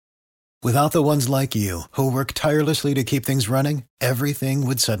Without the ones like you, who work tirelessly to keep things running, everything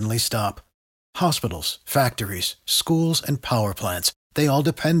would suddenly stop. Hospitals, factories, schools, and power plants, they all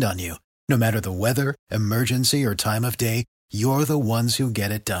depend on you. No matter the weather, emergency, or time of day, you're the ones who get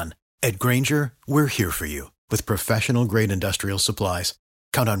it done. At Grainger, we're here for you with professional-grade industrial supplies.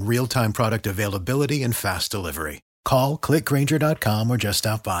 Count on real-time product availability and fast delivery. Call, clickgrainger.com, or just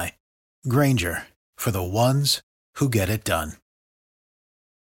stop by. Grainger, for the ones who get it done.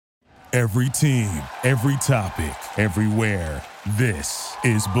 Every team, every topic, everywhere. This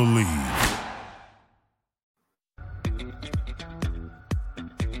is Believe.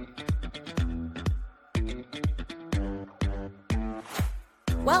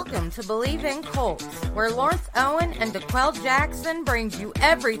 Welcome to Believe in Colts, where Lawrence Owen and DeQuell Jackson brings you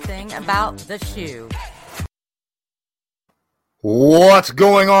everything about the shoe. What's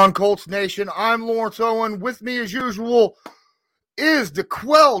going on, Colts Nation? I'm Lawrence Owen. With me, as usual, is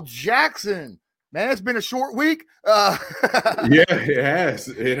DeQuell Jackson. Man, it's been a short week. Yeah, it has.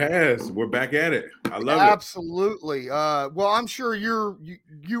 It has. We're back at it. I love it. Absolutely. Well, I'm sure you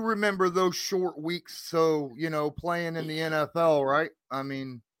remember those short weeks. So, playing in the NFL, right? I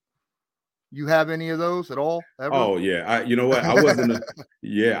mean, you have any of those at all? Ever? Oh yeah. You know what? I wasn't.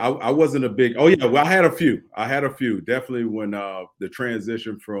 I wasn't a big. Oh yeah. Well, I had a few. Definitely when the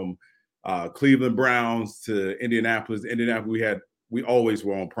transition from Cleveland Browns to Indianapolis. We always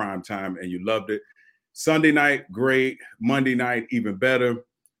were on prime time, and you loved it. Sunday night, great. Monday night, even better.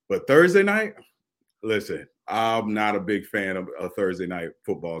 But Thursday night, listen, I'm not a big fan of a Thursday night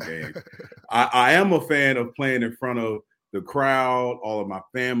football game. I am a fan of playing in front of the crowd. All of my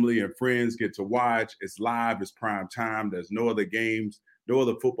family and friends get to watch. It's live. It's prime time. There's no other games, no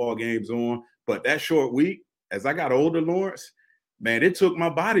other football games on. But that short week, as I got older, Lawrence, man, it took my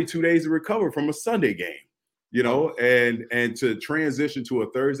body 2 days to recover from a Sunday game, and to transition to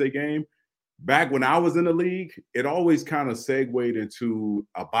a Thursday game. Back when I was in the league, it always kind of segued into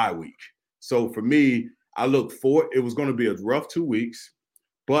a bye week. So for me, I looked forward. It was going to be a rough 2 weeks,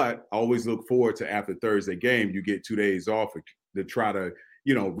 but I always look forward to after Thursday game, you get 2 days off to try to,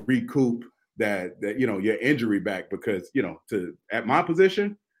 recoup that your injury back because, at my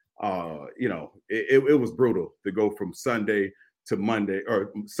position, it was brutal to go from Sunday to Monday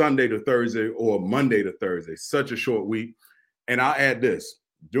or Sunday to Thursday or Monday to Thursday. Such a short week. And I'll add this.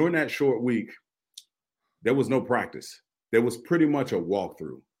 During that short week, there was no practice. There was pretty much a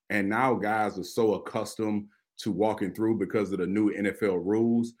walkthrough. And now guys are so accustomed to walking through because of the new NFL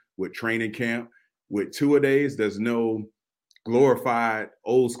rules with training camp. With two-a-days, there's no glorified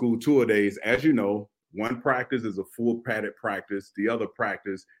old school two-a-days. As you know, one practice is a full padded practice. The other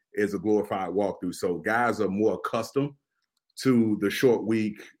practice is a glorified walkthrough. So guys are more accustomed to the short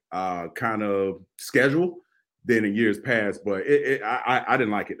week kind of schedule than in years past, but I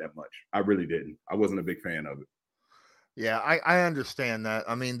didn't like it that much. I really didn't. I wasn't a big fan of it. Yeah, I understand that.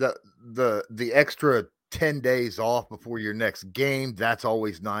 I mean, the extra 10 days off before your next game, that's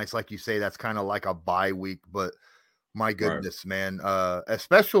always nice. Like you say, that's kind of like a bye week, but my goodness, right. Man,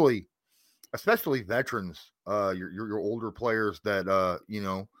 especially veterans, your older players that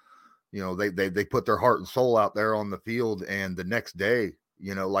they put their heart and soul out there on the field, and the next day,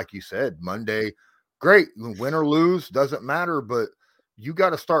 like you said, Monday, great, win or lose, doesn't matter, but you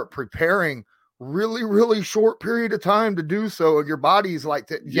got to start preparing really, really short period of time to do so. And your body's like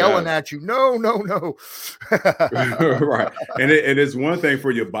yelling at you, no. Right. And it's one thing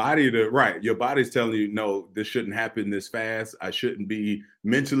for your body your body's telling you, no, this shouldn't happen this fast. I shouldn't be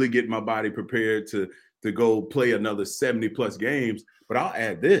mentally getting my body prepared to go play another 70 plus games. But I'll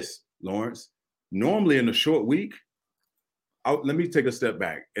add this, Lawrence, normally in a short week, let me take a step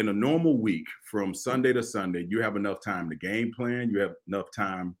back. In a normal week from Sunday to Sunday, you have enough time to game plan. You have enough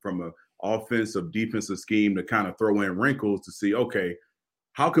time from an offensive, defensive scheme to kind of throw in wrinkles to see, okay,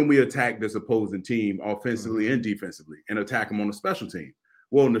 how can we attack this opposing team offensively and defensively and attack them on the special team?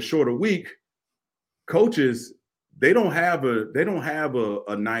 Well, in the shorter week, coaches, they don't have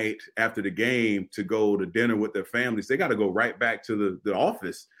a night after the game to go to dinner with their families. They got to go right back to the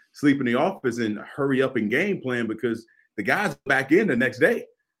office, sleep in the office and hurry up and game plan because the guys back in the next day,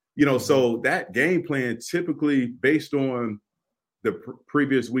 so that game plan typically based on the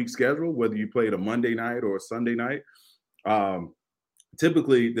previous week's schedule, whether you played a Monday night or a Sunday night,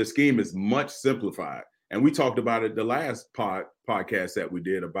 typically the scheme is much simplified. And we talked about it the last podcast that we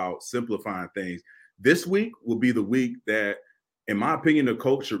did about simplifying things. This week will be the week that, in my opinion, the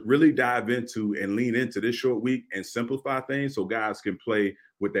coach should really dive into and lean into this short week and simplify things so guys can play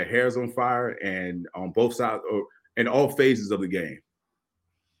with their hairs on fire and on both sides or in all phases of the game.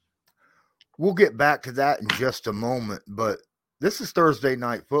 We'll get back to that in just a moment, but this is Thursday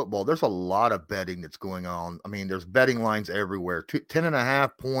night football. There's a lot of betting that's going on. I mean, there's betting lines everywhere.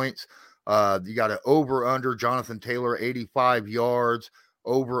 10.5 points. You got an over-under. Jonathan Taylor, 85 yards.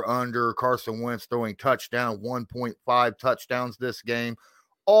 Over-under. Carson Wentz throwing touchdown, 1.5 touchdowns this game.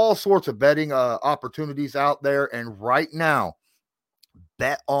 All sorts of betting opportunities out there. And right now,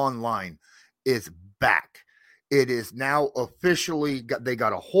 Bet Online is back. It is now officially, they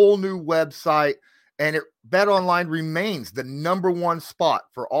got a whole new website. And Bet Online remains the #1 spot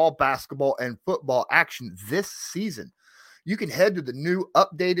for all basketball and football action this season. You can head to the new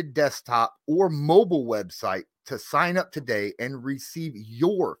updated desktop or mobile website to sign up today and receive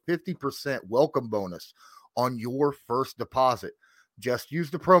your 50% welcome bonus on your first deposit. Just use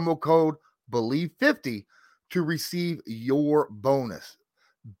the promo code BELIEVE50 to receive your bonus.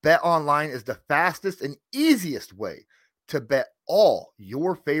 Bet Online is the fastest and easiest way to bet all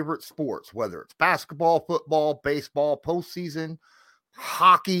your favorite sports, whether it's basketball, football, baseball, postseason,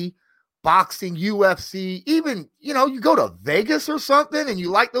 hockey, boxing, UFC, even, you go to Vegas or something and you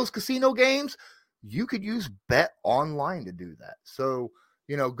like those casino games, you could use Bet Online to do that. So,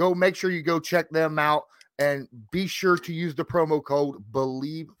 go make sure you go check them out and be sure to use the promo code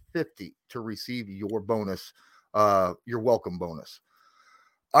BELIEVE50 to receive your bonus, your welcome bonus.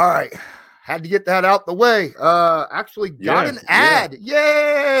 All right. Had to get that out the way. Actually got an ad.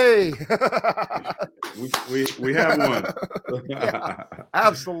 Yeah. Yay! we have one. Yeah,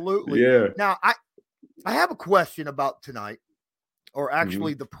 absolutely. Yeah. Now I have a question about tonight, or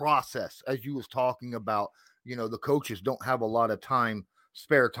actually the process, as you was talking about. The coaches don't have a lot of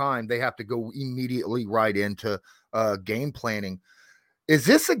spare time. They have to go immediately right into game planning. Is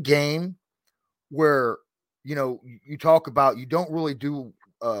this a game where you talk about you don't really do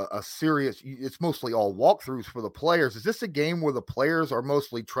a serious, it's mostly all walkthroughs for the players? Is this a game where the players are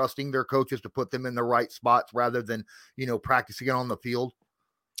mostly trusting their coaches to put them in the right spots rather than, practicing it on the field?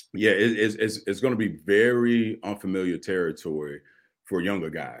 Yeah, it's going to be very unfamiliar territory for younger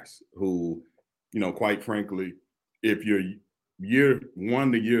guys who, quite frankly, if you're year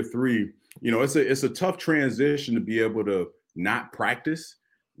 1 to year 3, it's a tough transition to be able to not practice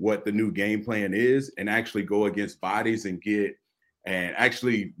what the new game plan is and actually go against bodies and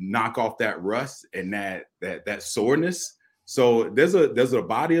actually knock off that rust and that soreness. So there's a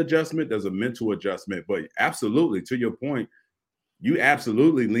body adjustment, there's a mental adjustment, but absolutely, to your point, you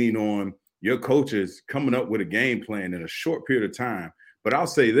absolutely lean on your coaches coming up with a game plan in a short period of time. But I'll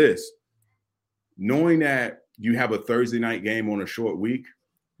say this, knowing that you have a Thursday night game on a short week,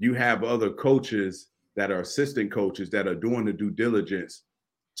 you have other coaches that are assistant coaches that are doing the due diligence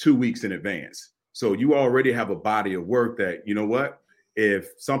 2 weeks in advance. So you already have a body of work that, if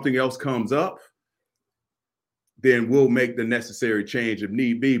something else comes up, then we'll make the necessary change if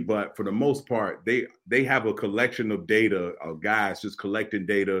need be. But for the most part, they have a collection of data of guys just collecting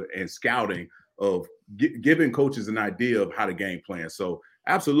data and scouting of giving coaches an idea of how to game plan. So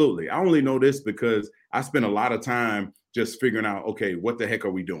absolutely. I only know this because I spent a lot of time just figuring out, okay, what the heck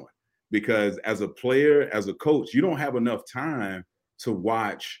are we doing? Because as a player, as a coach, you don't have enough time to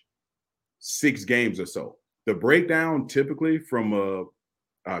watch 6 games or so. The breakdown typically from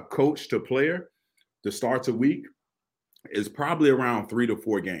a coach to player to start a week is probably around 3 to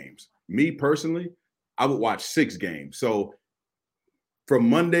 4 games. Me personally, I would watch 6 games. So from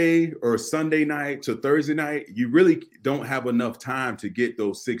Monday or Sunday night to Thursday night, you really don't have enough time to get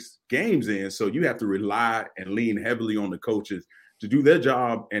those 6 games in. So you have to rely and lean heavily on the coaches to do their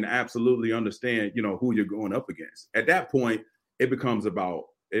job and absolutely understand, who you're going up against. At that point, it becomes about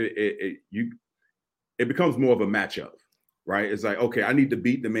it becomes more of a matchup, right? It's like, okay, I need to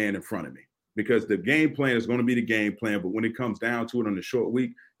beat the man in front of me because the game plan is going to be the game plan. But when it comes down to it on the short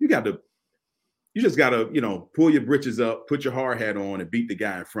week, you just got to, pull your britches up, put your hard hat on and beat the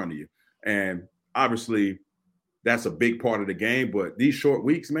guy in front of you. And obviously that's a big part of the game. But these short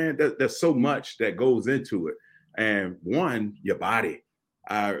weeks, man, there's so much that goes into it. And one, your body,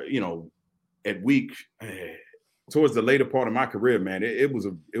 at week, towards the later part of my career, man, it was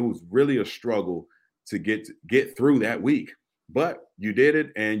really a struggle to get through that week, but you did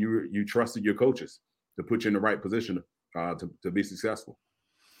it, and you trusted your coaches to put you in the right position to be successful.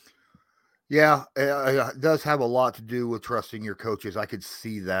 Yeah, it does have a lot to do with trusting your coaches. I could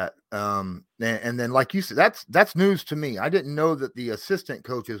see that, and then like you said, that's news to me. I didn't know that the assistant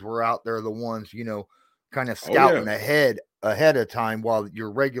coaches were out there, the ones kind of scouting ahead of time, while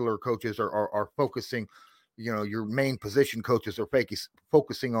your regular coaches are focusing. Your main position coaches are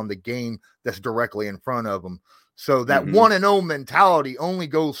focusing on the game that's directly in front of them. So that 1-0 mentality only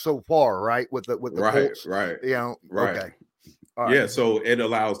goes so far, right? With the Colts, right. Right. Okay. All right. Yeah. So it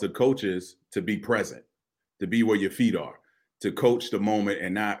allows the coaches to be present, to be where your feet are, to coach the moment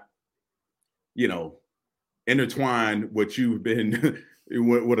and not, intertwine what you've been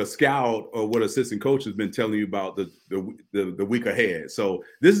what a scout or what assistant coach has been telling you about the week ahead. So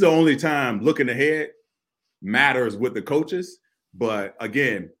this is the only time looking ahead matters with the coaches. But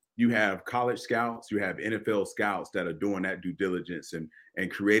again, you have college scouts, you have NFL scouts that are doing that due diligence and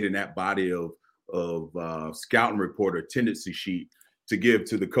creating that body of scouting report or tendency sheet to give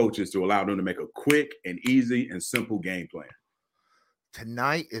to the coaches to allow them to make a quick and easy and simple game plan.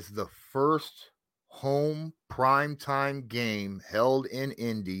 Tonight is the first home primetime game held in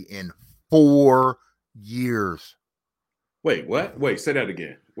Indy in 4 years. Wait, what? Wait, say that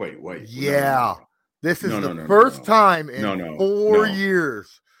again. Wait. Yeah. This is the first time in 4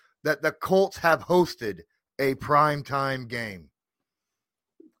 years that the Colts have hosted a primetime game.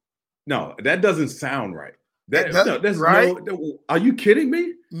 No, that doesn't sound right. That's right. Are you kidding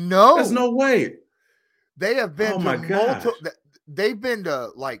me? No. There's no way. They have been to they've been to,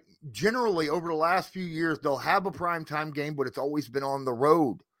 like, generally over the last few years, they'll have a primetime game, but it's always been on the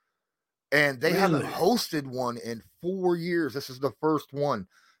road. And they haven't hosted one in 4 years. This is the first one.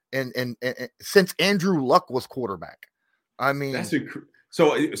 And since Andrew Luck was quarterback. I mean, that's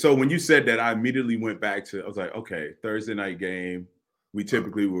so when you said that, I immediately went back to, I was like, okay, Thursday night game. We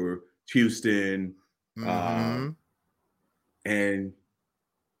typically were Houston. And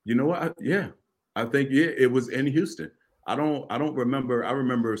you know what? I think it was in Houston. I don't remember. I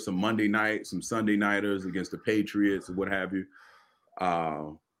remember some Monday night, some Sunday nighters against the Patriots and what have you.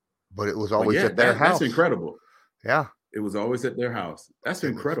 But it was always at their house. That's incredible. Yeah. It was always at their house. That's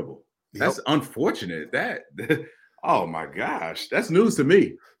incredible. That's unfortunate. Oh my gosh, that's news to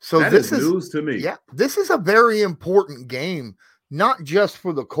me. So this is news to me. Yeah, this is a very important game, not just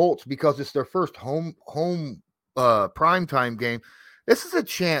for the Colts because it's their first home primetime game. This is a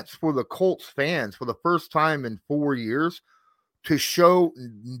chance for the Colts fans for the first time in 4 years to show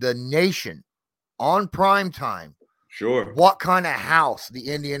the nation on primetime what kind of house the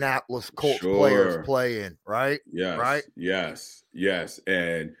Indianapolis Colts players play in, right? Yes, right? Yes.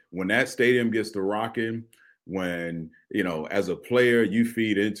 And when that stadium gets to rocking, when, as a player, you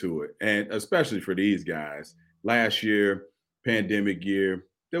feed into it. And especially for these guys, last year, pandemic year,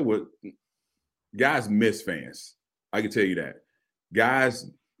 there were guys miss fans. I can tell you that. Guys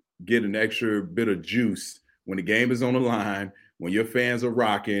get an extra bit of juice when the game is on the line, when your fans are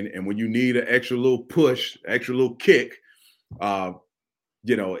rocking, and when you need an extra little push, extra little kick,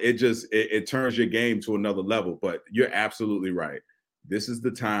 it turns your game to another level. But you're absolutely right. This is the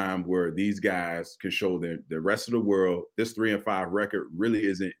time where these guys can show the rest of the world this 3-5 record really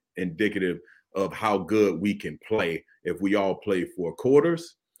isn't indicative of how good we can play. If we all play 4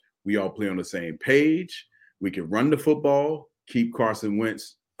 quarters, we all play on the same page, we can run the football, keep Carson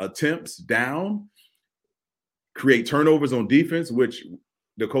Wentz attempts down, create turnovers on defense, which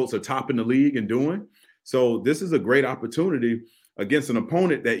the Colts are topping the league in doing. So this is a great opportunity against an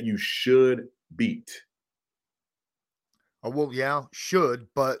opponent that you should beat. Oh, well, yeah, should,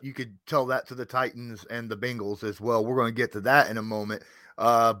 but you could tell that to the Titans and the Bengals as well. We're going to get to that in a moment.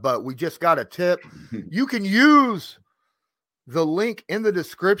 But we just got a tip. You can use the link in the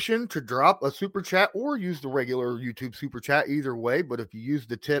description to drop a super chat or use the regular YouTube super chat, either way. But if you use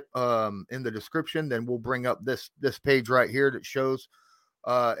the tip in the description, then we'll bring up this page right here that shows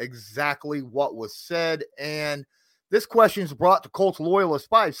exactly what was said. And this question is brought to Colts Loyalist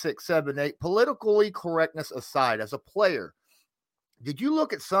 5678. Politically correctness aside, as a player, did you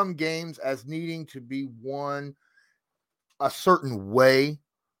look at some games as needing to be won a certain way,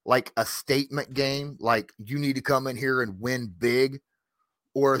 like a statement game, like you need to come in here and win big?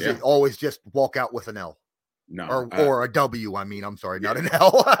 Or is it always just walk out with an L? No. Or a W, I mean. I'm sorry, not an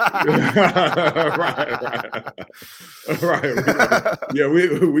L. Right. Yeah,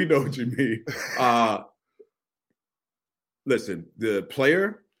 we know what you mean. Listen, the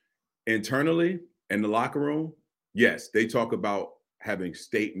player internally in the locker room, yes, they talk about having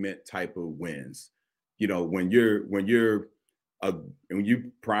statement type of wins. When you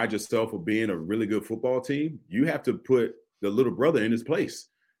pride yourself of being a really good football team, you have to put the little brother in his place.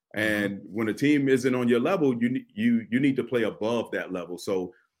 And when a team isn't on your level, you need to play above that level.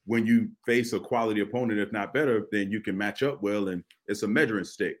 So when you face a quality opponent, if not better, then you can match up well, and it's a measuring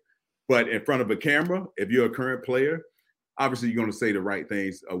stick. But in front of a camera, if you're a current player, obviously you're going to say the right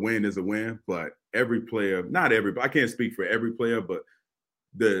things. A win is a win, but every player, not everybody, I can't speak for every player, but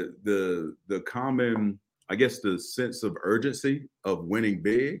the common, I guess, the sense of urgency of winning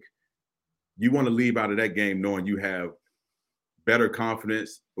big, you want to leave out of that game knowing you have better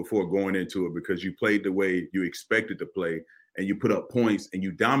confidence before going into it because you played the way you expected to play and you put up points and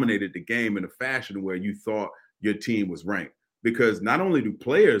you dominated the game in a fashion where you thought your team was ranked. because not only do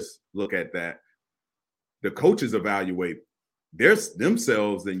players look at that, the coaches evaluate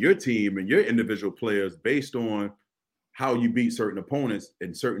themselves and your team and your individual players based on how you beat certain opponents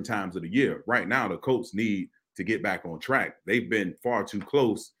in certain times of the year. Right now, the Colts need to get back on track. They've been far too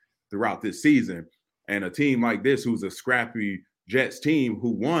close throughout this season. And a team like this, who's a scrappy Jets team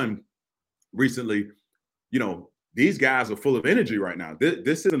who won recently, these guys are full of energy right now.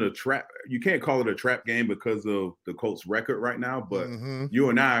 This isn't a trap. You can't call it a trap game because of the Colts record right now. But you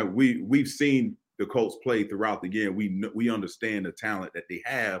and I, we've seen the Colts play throughout the year. We understand the talent that they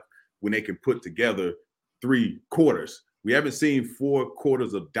have when they can put together 3 quarters. We haven't seen 4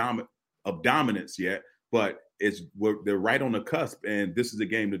 quarters of dominance yet, but they're right on the cusp, and this is a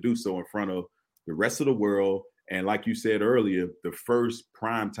game to do so in front of the rest of the world. And like you said earlier, the first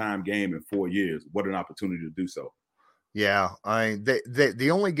primetime game in 4 years. What an opportunity to do so. Yeah, the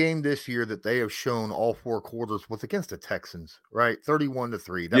only game this year that they have shown all 4 quarters was against the Texans, right?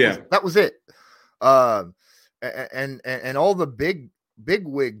 31-3. That was it. And all the big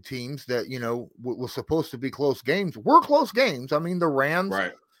wig teams that was supposed to be close games were close games. I mean, the Rams,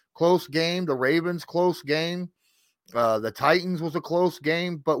 right, close game. The Ravens, close game. The Titans was a close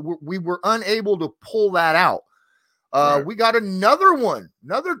game, but we were unable to pull that out. Right. We got another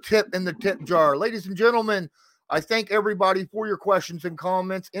tip in the tip jar, ladies and gentlemen. I thank everybody for your questions and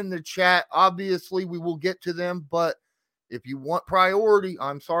comments in the chat. Obviously, we will get to them, but if you want priority,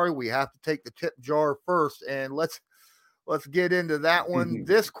 I'm sorry, we have to take the tip jar first, and let's get into that one.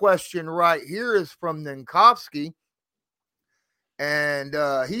 This question right here is from Ninkowski, and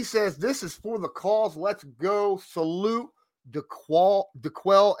he says, this is for the calls. Let's go. Salute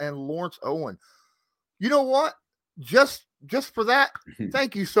DeQuell and Lawrence Owen. You know what? Just for that,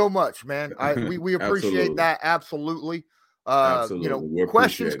 thank you so much, man. We appreciate that. Absolutely.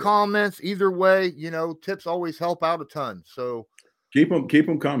 Questions, comments, either way, tips always help out a ton. So keep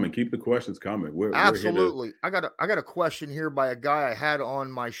them coming. Keep the questions coming. Absolutely. I got a question here by a guy I had on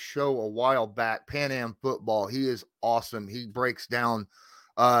my show a while back, Pan Am Football. He is awesome. He breaks down.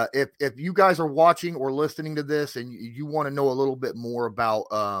 If you guys are watching or listening to this and you want to know a little bit more about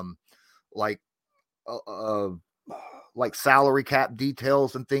like salary cap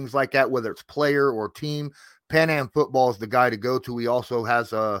details and things like that, whether it's player or team, Pan Am Football is the guy to go to. He also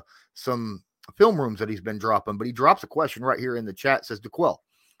has some film rooms that he's been dropping, but he drops a question right here in the chat. Says, DeQuell,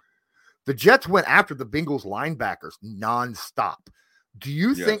 the Jets went after the Bengals linebackers nonstop. Do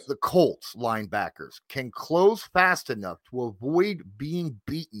you think the Colts linebackers can close fast enough to avoid being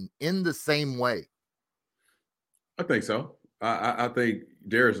beaten in the same way? I think so. I think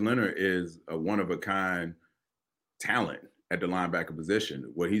Darius Leonard is a one-of-a-kind talent at the linebacker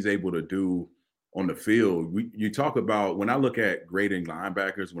position. What he's able to do on the field, you talk about, when I look at grading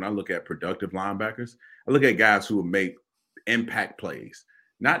linebackers, when I look at productive linebackers, I look at guys who will make impact plays,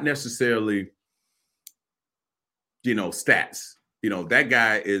 not necessarily, stats. That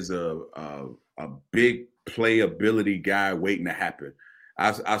guy is a big playability guy waiting to happen.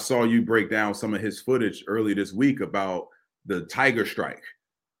 I saw you break down some of his footage early this week about the Tiger strike.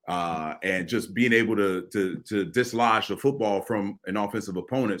 And just being able to dislodge the football from an offensive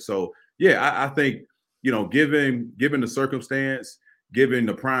opponent. So, I think, given the circumstance, given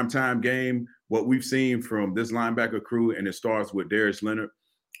the primetime game, what we've seen from this linebacker crew, and it starts with Darius Leonard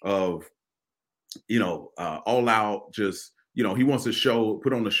of, all out, just, he wants to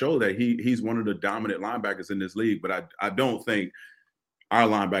put on the show that he's one of the dominant linebackers in this league. But I don't think our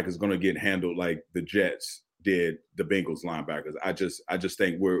linebacker is going to get handled like the Jets did the Bengals linebackers. I just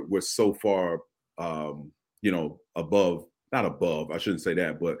think we're so far, above, not above, I shouldn't say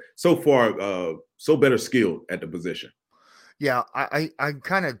that, but so far, so better skilled at the position. Yeah, I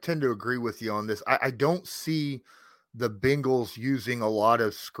kind of tend to agree with you on this. I don't see the Bengals using a lot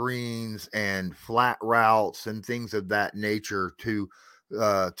of screens and flat routes and things of that nature to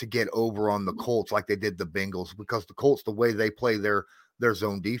get over on the Colts like they did the Bengals, because the Colts, the way they play their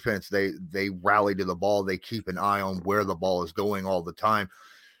zone defense, they rally to the ball. They keep an eye on where the ball is going all the time.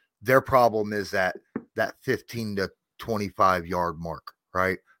 Their problem is that 15 to 25 yard mark,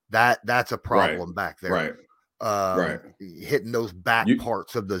 right? That's a problem back there. Right. Right. Hitting those back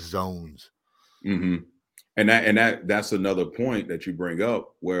parts of the zones. Mm-hmm. And that's another point that you bring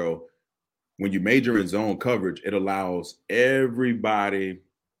up, where when you major in zone coverage, it allows everybody,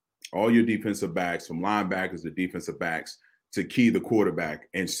 all your defensive backs, from linebackers to defensive backs, to key the quarterback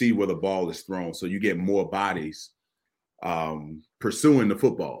and see where the ball is thrown. So you get more bodies pursuing the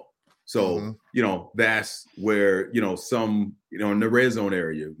football. So, that's where, some, in the red zone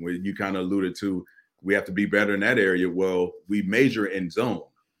area, where you kind of alluded to, we have to be better in that area. Well, we major in zone.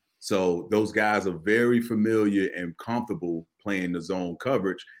 So those guys are very familiar and comfortable playing the zone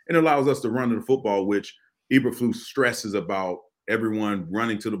coverage, and allows us to run to the football, which Eberflus stresses about everyone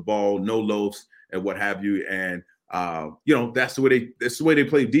running to the ball, no loafs and what have you. And that's the way they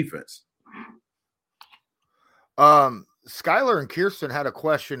play defense. Skylar and Kirsten had a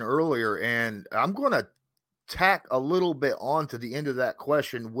question earlier, and I'm going to tack a little bit on to the end of that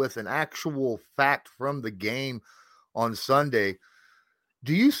question with an actual fact from the game on Sunday.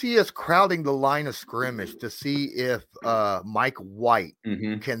 Do you see us crowding the line of scrimmage to see if Mike White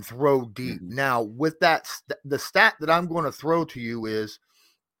can throw deep? Now, with that, the stat that I'm going to throw to you is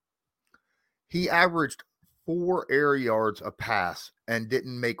he averaged 4 air yards a pass and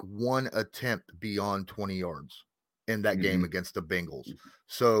didn't make one attempt beyond 20 yards in that game against the Bengals.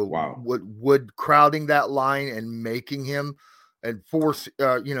 So would crowding that line and making him and force,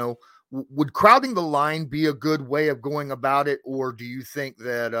 would crowding the line be a good way of going about it? Or do you think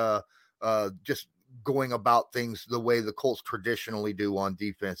that just going about things the way the Colts traditionally do on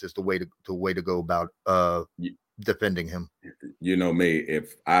defense is the way to go about defending him? You know me,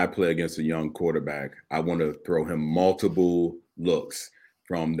 if I play against a young quarterback, I want to throw him multiple looks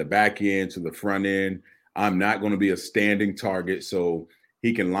from the back end to the front end. I'm not going to be a standing target, so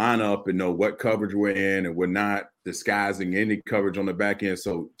he can line up and know what coverage we're in, and we're not disguising any coverage on the back end.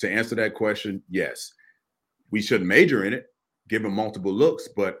 So to answer that question, yes, we should major in it, give him multiple looks,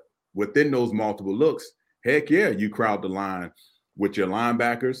 but within those multiple looks, heck yeah, you crowd the line with your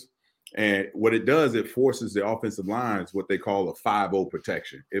linebackers. And what it does, it forces the offensive lines what they call a 5-0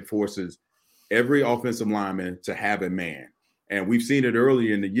 protection. It forces every offensive lineman to have a man. And we've seen it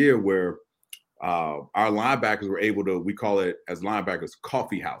early in the year where our linebackers were able to, we call it as linebackers,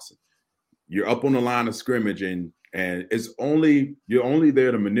 coffee housing. You're up on the line of scrimmage and you're only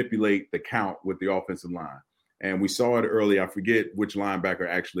there to manipulate the count with the offensive line. And we saw it early. I forget which linebacker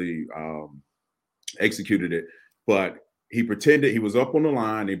actually executed it, but he pretended he was up on the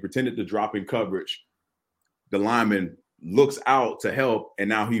line. He pretended to drop in coverage. The lineman looks out to help, and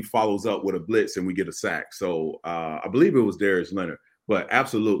now he follows up with a blitz, and we get a sack. So I believe it was Darius Leonard, but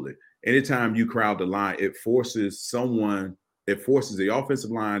absolutely. Anytime you crowd the line, it forces the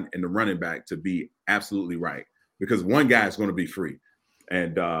offensive line and the running back to be absolutely right, because one guy is going to be free.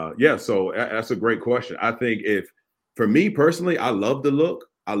 And so that's a great question. I think for me personally, I love the look.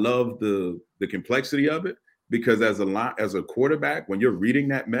 I love the complexity of it, because as a quarterback, when you're reading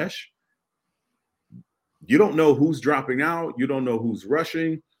that mesh, you don't know who's dropping out. You don't know who's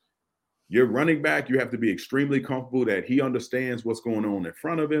rushing. Your running back, you have to be extremely comfortable that he understands what's going on in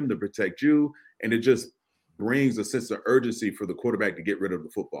front of him to protect you. And it just brings a sense of urgency for the quarterback to get rid of the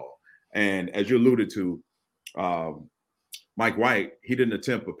football. And as you alluded to, Mike White, he didn't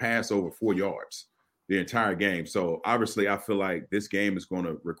attempt a pass over 4 yards the entire game. So obviously I feel like this game is going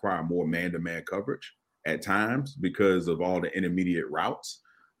to require more man-to-man coverage at times because of all the intermediate routes.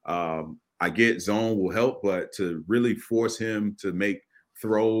 I get zone will help, but to really force him to make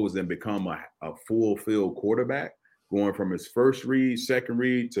throws and become a full field quarterback, going from his first read, second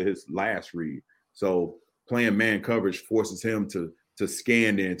read to his last read. So playing man coverage forces him to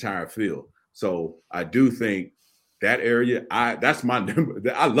scan the entire field. So I do think that area, that's my number.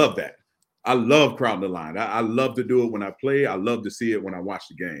 I love that. I love crowding the line. I love to do it when I play. I love to see it when I watch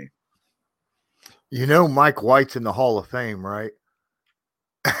the game. You know, Mike White's in the Hall of Fame, right?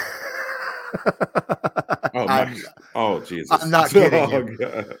 Jesus. I'm not kidding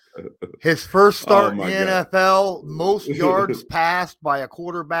you. His first start in the NFL, most yards passed by a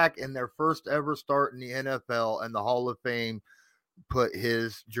quarterback in their first ever start in the NFL, and the Hall of Fame put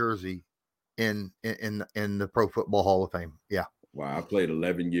his jersey in the Pro Football Hall of Fame. Yeah. Wow, I played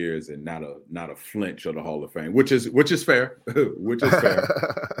 11 years and not a flinch of the Hall of Fame, which is fair, which is fair.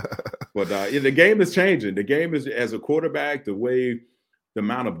 But the game is changing. The game is, as a quarterback, the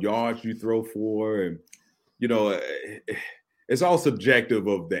amount of yards you throw for, and it's all subjective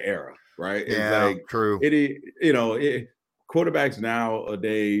of the era, right? Yeah, it's true. Quarterbacks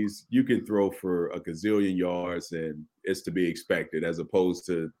nowadays, you can throw for a gazillion yards and it's to be expected, as opposed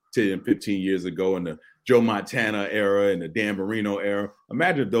to 10, 15 years ago in the Joe Montana era and the Dan Marino era.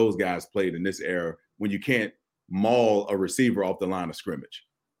 Imagine if those guys played in this era when you can't maul a receiver off the line of scrimmage.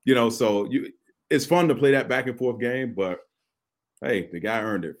 It's fun to play that back and forth game, but hey, the guy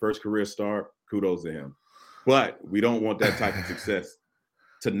earned it. First career start, kudos to him. But we don't want that type of success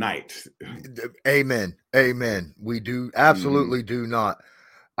tonight. Amen. We do absolutely do not.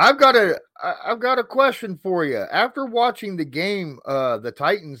 I've got a question for you. After watching the game, the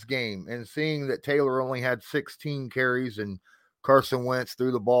Titans game, and seeing that Taylor only had 16 carries and Carson Wentz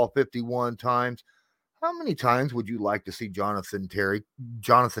threw the ball 51 times, how many times would you like to see Jonathan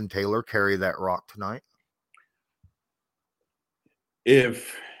Taylor carry that rock tonight?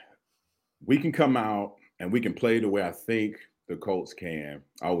 if we can come out and we can play the way I think the Colts can,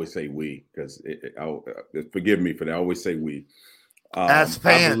 I always say we, because forgive me for that. I always say we. As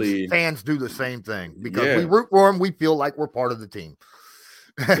fans do the same thing because we Yeah. root for them. We feel like we're part of the team.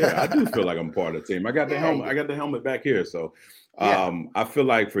 Yeah, I do feel like I'm part of the team. I got the helmet. I got the helmet back here. So I feel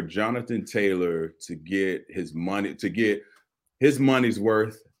like for Jonathan Taylor to get his money's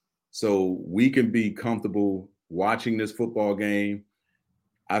worth, so we can be comfortable watching this football game,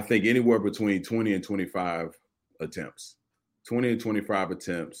 I think anywhere between 20 and 25 attempts. 20 and 25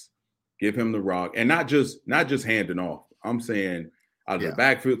 attempts. Give him the rock. And not just handing off. I'm saying out of the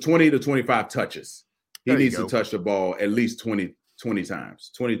backfield, 20 to 25 touches. He needs to touch the ball at least 20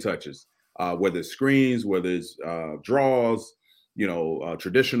 times, 20 touches, whether it's screens, whether it's draws,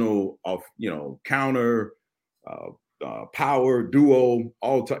 traditional counter, power, duo,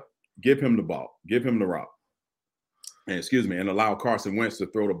 give him the ball, give him the rock. And allow Carson Wentz to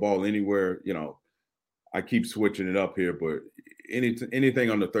throw the ball anywhere. I keep switching it up here, but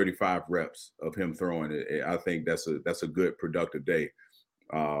anything under 35 reps of him throwing it, I think that's a good productive day.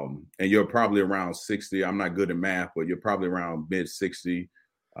 And you're probably around 60. I'm not good at math, but you're probably around mid 60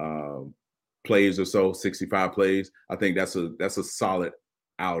 plays or so, 65 plays. I think that's a solid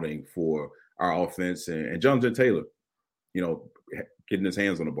outing for our offense and Jonathan Taylor, getting his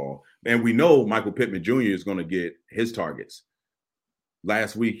hands on the ball. And we know Michael Pittman Jr. is going to get his targets.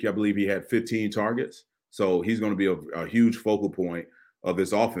 Last week, I believe he had 15 targets. So he's going to be a huge focal point of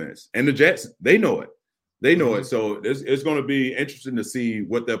this offense. And the Jets, they know it. They know it. So it's going to be interesting to see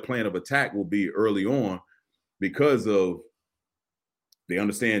what their plan of attack will be early on because they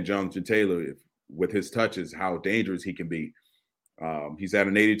understand Jonathan Taylor with his touches, how dangerous he can be. He's at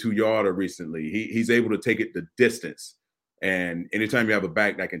an 82-yarder recently. He's able to take it the distance. And anytime you have a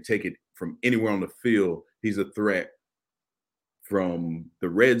back that can take it from anywhere on the field, he's a threat from the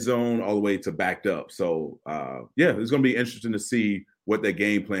red zone all the way to backed up. So, it's going to be interesting to see what their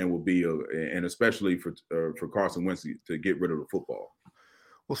game plan will be, and especially for Carson Wentz to get rid of the football.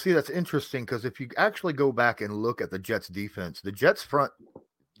 Well, see, that's interesting because if you actually go back and look at the Jets defense, the Jets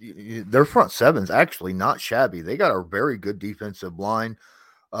their front seven's actually not shabby. They got a very good defensive line.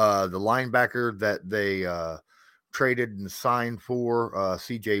 The linebacker that they traded and signed for,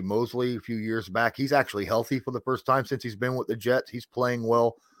 CJ Mosley, a few years back, he's actually healthy for the first time since he's been with the Jets. He's playing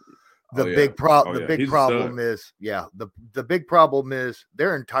well. The big problem is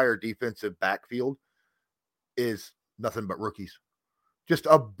their entire defensive backfield is nothing but rookies. Just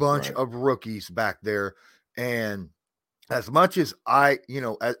a bunch of rookies back there. And as much as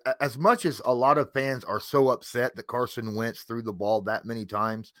as much as a lot of fans are so upset that Carson Wentz threw the ball that many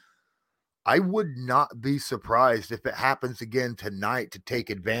times, I would not be surprised if it happens again tonight to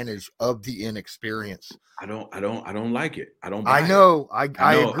take advantage of the inexperience. I don't like it. I don't. I know. I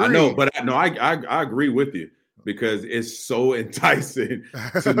agree. I know, but I agree with you because it's so enticing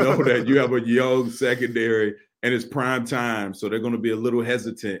to know that you have a young secondary and it's prime time, so they're going to be a little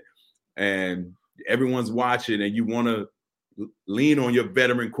hesitant, and everyone's watching, and you want to lean on your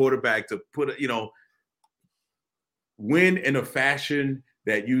veteran quarterback to win in a fashion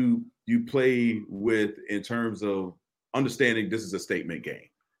that you play with in terms of understanding this is a statement game,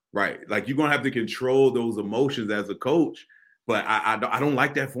 right? Like you're gonna have to control those emotions as a coach, but I don't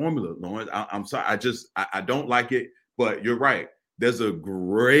like that formula, Lawrence. I'm sorry, I don't like it. But you're right. There's a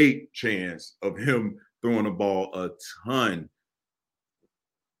great chance of him throwing the ball a ton.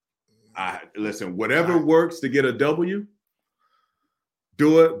 Listen, whatever works to get a W,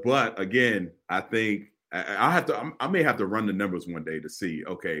 do it. But again, I think I may have to run the numbers one day to see,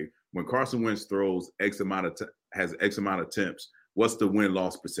 okay, when Carson Wentz throws has X amount of attempts, what's the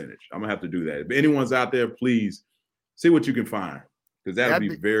win-loss percentage? I'm going to have to do that. If anyone's out there, please see what you can find because that would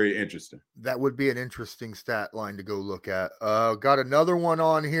be very interesting. That would be an interesting stat line to go look at. Got another one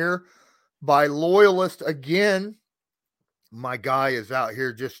on here by Loyalist again. My guy is out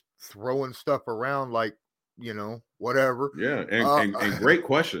here just throwing stuff around like, whatever. Yeah, and great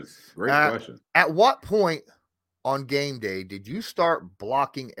questions. Question. At what point on game day did you start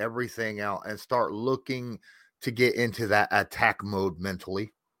blocking everything out and start looking to get into that attack mode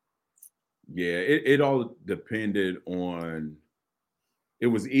mentally? Yeah, it all depended on – it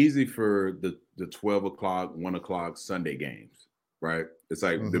was easy for the 12 o'clock, 1 o'clock Sunday games, right? It's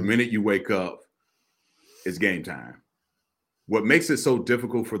like the minute you wake up, it's game time. What makes it so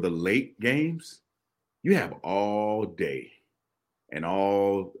difficult for the late games, you have all day and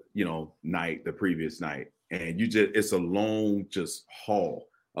all, night, the previous night. And it's a long haul,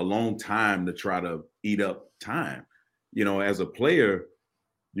 a long time to try to eat up time. As a player,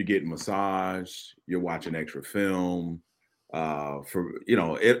 you're getting massage, you're watching extra film, For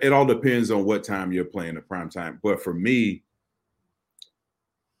it all depends on what time you're playing the prime time. But for me,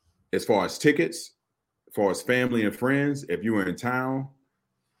 as far as tickets, as far as family and friends, if you were in town,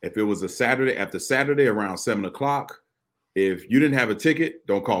 if it was a Saturday, after Saturday around 7:00, if you didn't have a ticket,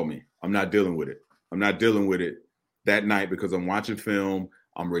 don't call me. I'm not dealing with it. I'm not dealing with it that night because I'm watching film.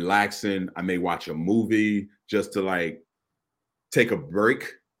 I'm relaxing. I may watch a movie just to like take a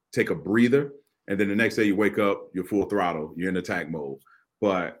break, take a breather. And then the next day you wake up, you're full throttle, you're in attack mode.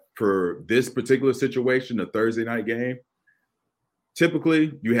 But for this particular situation, the Thursday night game,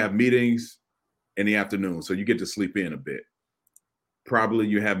 typically you have meetings in the afternoon. So you get to sleep in a bit. Probably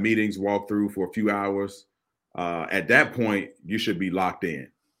you have meetings, walk through for a few hours. At that point, you should be locked in.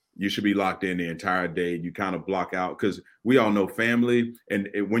 You should be locked in the entire day. You kind of block out because we all know family. And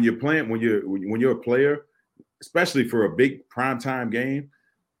when you're playing, when you're a player, especially for a big primetime game,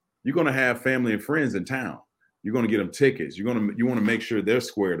 you're going to have family and friends in town. You're going to get them tickets. You want to make sure they're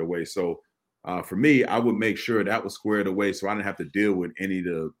squared away. So for me, I would make sure that was squared away so I didn't have to deal with any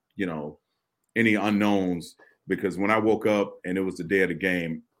unknowns. Because when I woke up and it was the day of the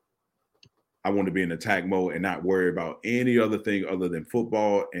game, I wanted to be in attack mode and not worry about any other thing other than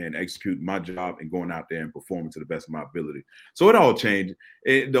football and executing my job and going out there and performing to the best of my ability. So it all changed.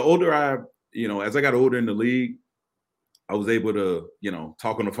 The older as I got older in the league, I was able to,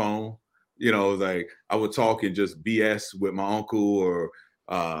 talk on the phone. Like I would talk and just BS with my uncle or,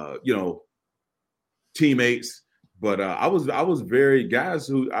 teammates. But I was very, guys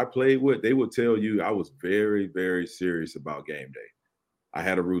who I played with, they would tell you I was very, very serious about game day. I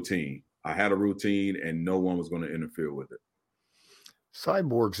had a routine. And no one was going to interfere with it.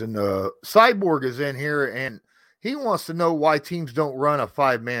 Cyborg is in here, and he wants to know why teams don't run a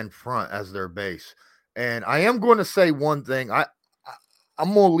 5-man front as their base. And I am going to say one thing. I'm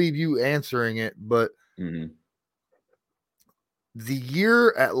going to leave you answering it, but the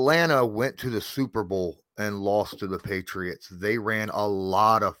year Atlanta went to the Super Bowl and lost to the Patriots, they ran a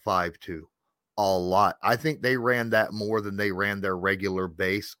lot of 5-2. A lot. I think they ran that more than they ran their regular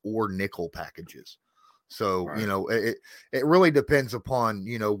base or nickel packages. So, right. It really depends upon,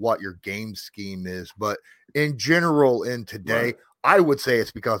 what your game scheme is. But in general, in today, right. I would say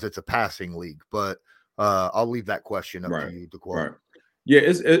it's because it's a passing league. But I'll leave that question up to you, DeQuell. Right. Yeah,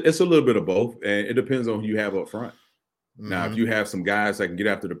 it's a little bit of both. And it depends on who you have up front. Mm-hmm. Now, if you have some guys that can get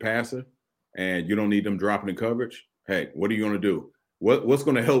after the passer and you don't need them dropping in coverage, hey, what are you going to do? What's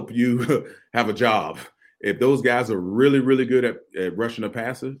going to help you have a job? If those guys are really, really good at rushing the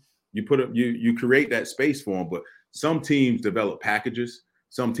passer, you create that space for them. But some teams develop packages.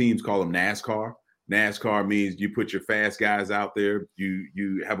 Some teams call them NASCAR. NASCAR means you put your fast guys out there.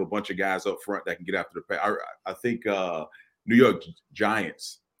 You have a bunch of guys up front that can get after the pass. I think New York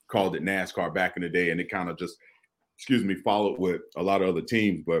Giants called it NASCAR back in the day, and it kind of just, followed with a lot of other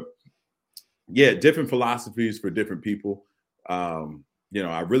teams. But yeah, different philosophies for different people. I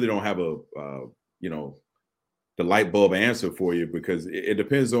really don't have the light bulb answer for you because it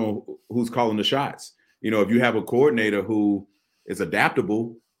depends on who's calling the shots. If you have a coordinator who is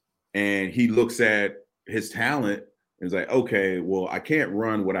adaptable and he looks at his talent and is like, okay, well, I can't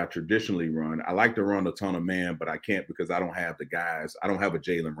run what I traditionally run. I like to run a ton of man, but I can't because I don't have the guys. I don't have a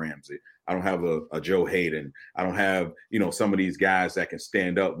Jalen Ramsey. I don't have a Joe Hayden. I don't have, some of these guys that can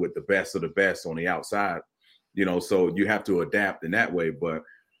stand up with the best of the best on the outside. So you have to adapt in that way. But,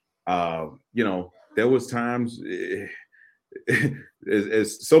 there was times,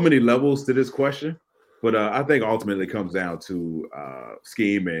 there's so many levels to this question. But I think ultimately it comes down to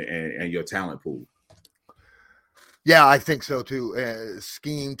scheme and your talent pool. Yeah, I think so too.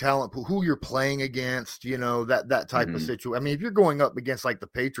 Scheme, talent pool, who you're playing against, that type of situation. I mean, if you're going up against like the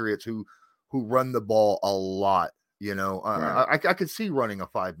Patriots who run the ball a lot, right. I could see running a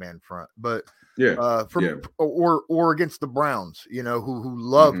 5-man front, but or against the Browns, who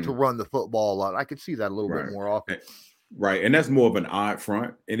love to run the football a lot. I could see that a little bit more often. Right. And that's more of an odd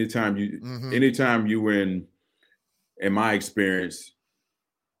front. Anytime you in my experience,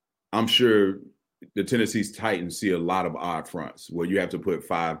 I'm sure the Tennessee Titans see a lot of odd fronts where you have to put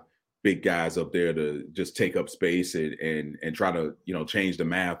 5 big guys up there to just take up space and try to, change the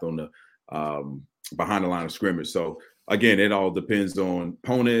math on the behind the line of scrimmage. So again, it all depends on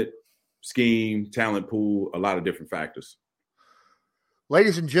opponent, scheme, talent pool, a lot of different factors.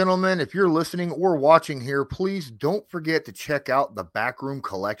 Ladies and gentlemen, if you're listening or watching here, please don't forget to check out the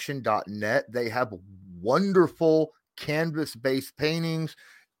backroomcollection.net. They have wonderful canvas-based paintings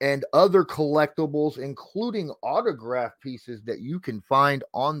and other collectibles, including autograph pieces that you can find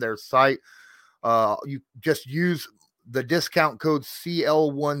on their site. You just use the discount code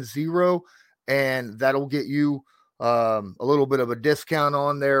CL10, and that'll get you a little bit of a discount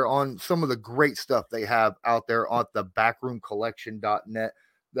on there on some of the great stuff they have out there on the backroomcollection.net.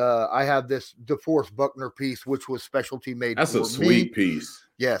 I have this DeForest Buckner piece, which was specialty made. That's a sweet piece.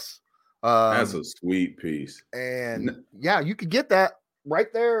 Yes. That's a sweet piece. And yeah, you could get that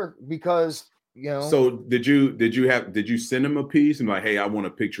right there because, you know. So did you send him a piece and like, hey, I want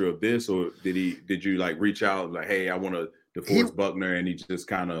a picture of this, or did you like reach out like, hey, I want a DeForest Buckner, and he just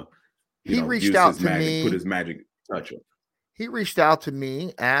kind of reached out to me, put his magic touch up. He reached out to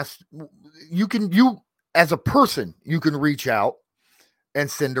me, asked you as a person, you can reach out and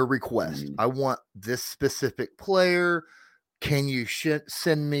send a request. I want this specific player. Can you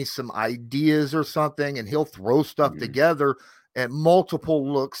send me some ideas or something? And he'll throw stuff together at multiple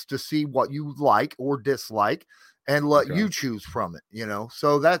looks to see what you like or dislike and let you choose from it, you know?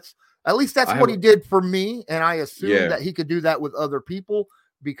 So that's what he did for me. And I assume that he could do that with other people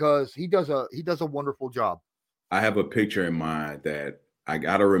because he does a wonderful job. I have a picture in mind that I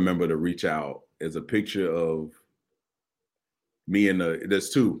got to remember to reach out. Is a picture of me and there's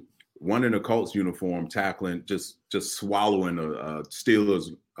two, one in a Colts uniform tackling, just swallowing a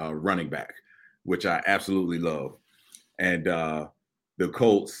Steelers running back, which I absolutely love. And the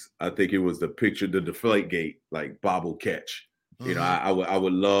Colts, I think it was the picture, the Deflategate, like bobble catch. You know, I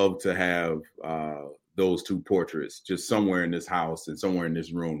would love to have those two portraits just somewhere in this house and somewhere in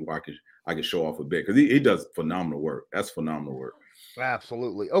this room where I could show off a bit because he does phenomenal work. That's phenomenal work.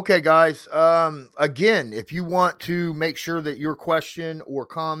 Absolutely. Okay, guys. Again, if you want to make sure that your question or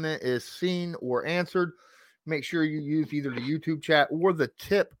comment is seen or answered, make sure you use either the YouTube chat or the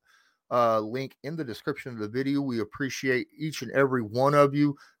tip link in the description of the video. We appreciate each and every one of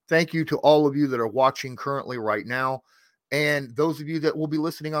you. Thank you to all of you that are watching currently right now. And those of you that will be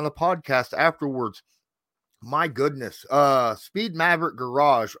listening on the podcast afterwards. My goodness. Speed Maverick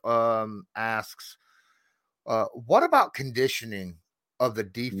Garage asks, what about conditioning of the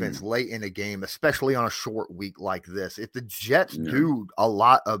defense late in a game, especially on a short week like this? If the Jets do a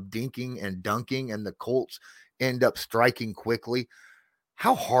lot of dinking and dunking and the Colts end up striking quickly,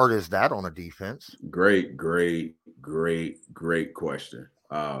 how hard is that on a defense? Great question.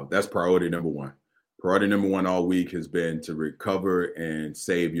 That's priority number one. Priority number one all week has been to recover and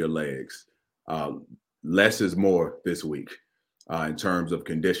save your legs. Less is more this week in terms of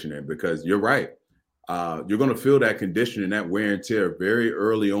conditioning, because you're right. You're going to feel that conditioning, that wear and tear very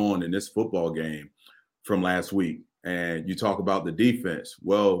early on in this football game from last week. And you talk about the defense.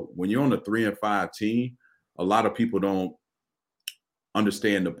 Well, when you're on a 3-5 team, a lot of people don't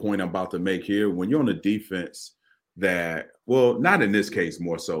understand the point I'm about to make here. When you're on a defense that, well, not in this case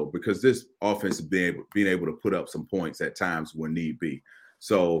more so, because this offense is being able to put up some points at times when need be.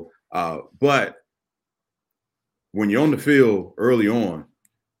 So, but when you're on the field early on,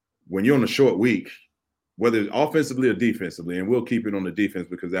 when you're on a short week, whether it's offensively or defensively, and we'll keep it on the defense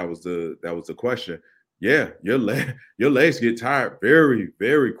because that was the question. Yeah, your legs get tired very,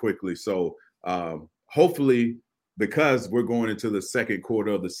 very quickly. So hopefully, because we're going into the second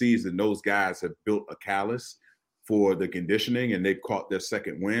quarter of the season, those guys have built a callus for the conditioning and they've caught their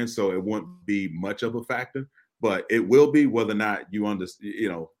second win. So it won't be much of a factor, but it will be whether or not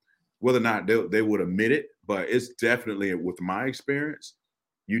whether or not they would admit it. But it's definitely, with my experience,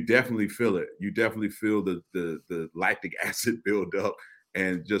 you definitely feel it. You definitely feel the lactic acid build up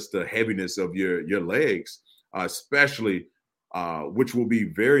and just the heaviness of your legs, especially, which will be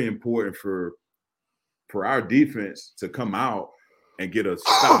very important for our defense to come out and get a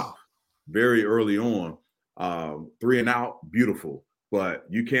stop very early on. 3 and out, beautiful. But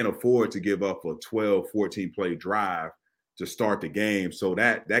you can't afford to give up a 12, 14 play drive to start the game. So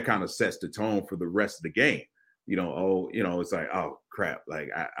that kind of sets the tone for the rest of the game. It's like, oh crap. Like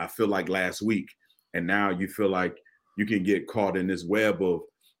I feel like last week, and now you feel like you can get caught in this web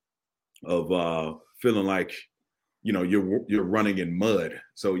of feeling like, you're running in mud.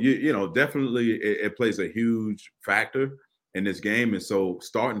 So definitely it plays a huge factor in this game. And so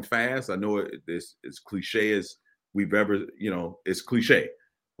starting fast, I know it's as cliche as we've ever, it's cliche,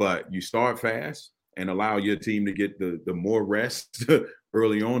 but you start fast and allow your team to get the more rest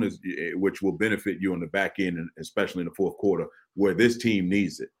early on, which will benefit you on the back end, and especially in the fourth quarter, where this team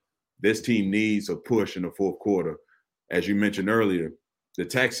needs it. This team needs a push in the fourth quarter. As you mentioned earlier, the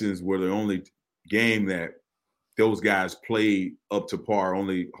Texans were the only game that those guys played up to par,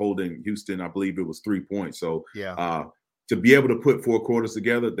 only holding Houston, I believe it was 3 points. So to be able to put 4 quarters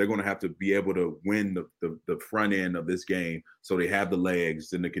together, they're going to have to be able to win the front end of this game. So they have the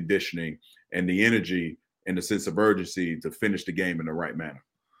legs and the conditioning and the energy and the sense of urgency to finish the game in the right manner.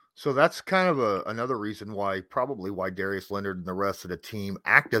 So that's kind of another reason why Darius Leonard and the rest of the team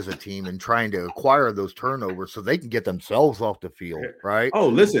act as a team and trying to acquire those turnovers so they can get themselves off the field, right? Oh,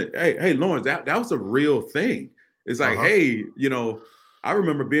 listen, hey, Lawrence, that was a real thing. It's like, hey, I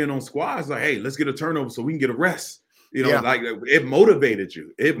remember being on squads like, hey, let's get a turnover so we can get a rest. Like it motivated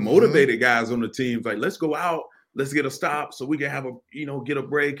you. It motivated guys on the teams. Like, let's go out, let's get a stop so we can have get a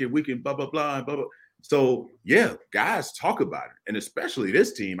break and we can blah, blah, blah, blah, blah. So yeah, guys talk about it. And especially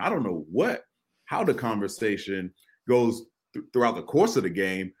this team, I don't know how the conversation goes throughout the course of the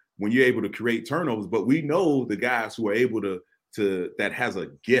game when you're able to create turnovers, but we know the guys who are able to that has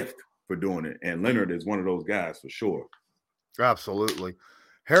a gift for doing it. And Leonard is one of those guys for sure. Absolutely.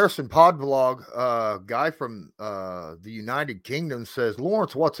 Harrison Podvlog, guy from the United Kingdom, says,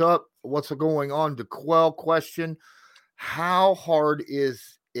 Lawrence, what's up? What's going on? DeQuell question. How hard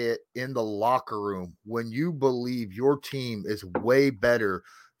is it in the locker room when you believe your team is way better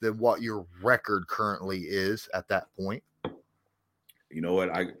than what your record currently is at that point? You know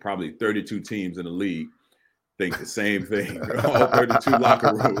what? Probably 32 teams in the league think the same thing. All 32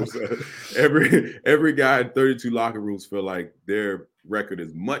 locker rooms. Every guy in 32 locker rooms feel like their record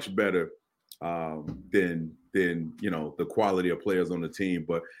is much better than the quality of players on the team.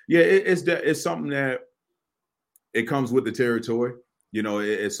 But yeah, it's something that it comes with the territory.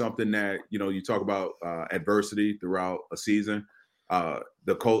 It's something that you talk about adversity throughout a season.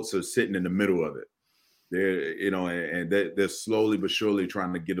 The Colts are sitting in the middle of it. They're slowly but surely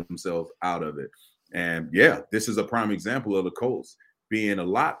trying to get themselves out of it. And yeah, this is a prime example of the Colts being a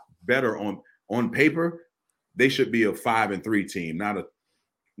lot better on paper. They should be a 5-3 team, not a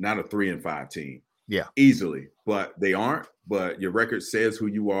 3-5 team. Yeah, easily, but they aren't. But your record says who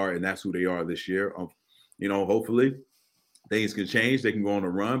you are, and that's who they are this year. Hopefully things can change. They can go on a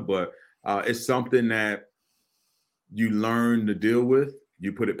run, but it's something that you learn to deal with.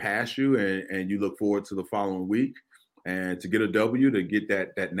 You put it past you, and you look forward to the following week. And to get a W, to get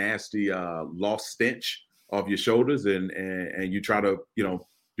that nasty lost stench off your shoulders, and you try to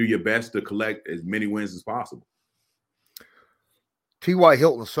do your best to collect as many wins as possible. T.Y.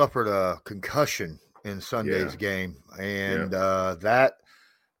 Hilton suffered a concussion in Sunday's game, and that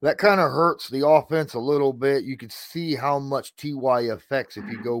kind of hurts the offense a little bit. You could see how much T.Y. affects if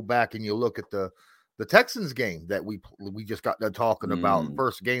you go back and you look at the Texans game that we just got done talking about, the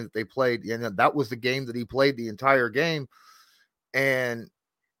first game that they played, and that was the game that he played the entire game. And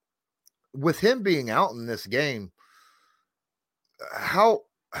with him being out in this game, how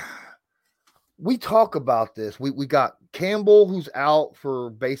we talk about this, we got Campbell, who's out for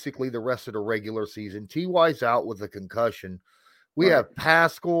basically the rest of the regular season. T.Y.'s out with a concussion. We have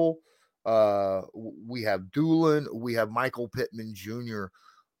Pascal, we have Doolin, we have Michael Pittman Jr.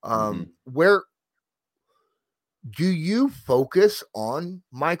 Where do you focus on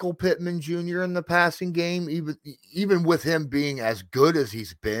Michael Pittman Jr. in the passing game, even with him being as good as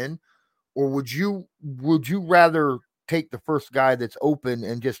he's been, or would you rather take the first guy that's open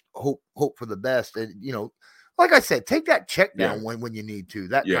and just hope for the best? And like I said, take that check down when you need to.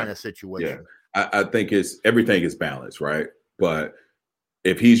 That kind of situation. Yeah, I think everything is balanced, right? But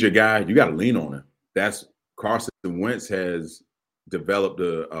if he's your guy, you got to lean on him. That's Carson Wentz has developed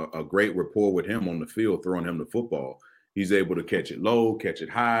a great rapport with him on the field, throwing him the football. He's able to catch it low, catch it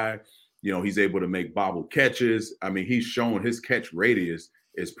high. He's able to make bobble catches. I mean, he's shown his catch radius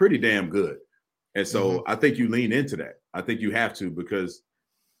is pretty damn good. And so I think you lean into that. I think you have to, because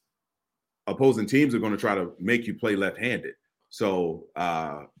opposing teams are going to try to make you play left-handed. So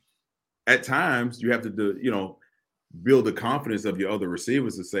at times you have to build the confidence of your other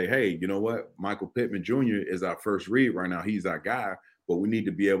receivers to say, hey, you know what? Michael Pittman Jr. is our first read right now. He's our guy, but we need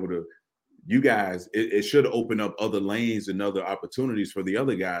to be able to, you guys, it should open up other lanes and other opportunities for the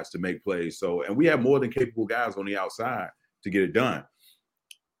other guys to make plays. So, and we have more than capable guys on the outside to get it done.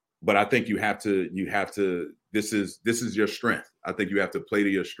 But I think you have to, this is your strength. I think you have to play to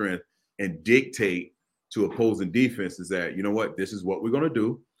your strength and dictate to opposing defenses that, you know what, this is what we're going to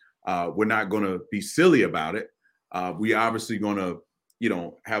do. We're not going to be silly about it. We obviously going to,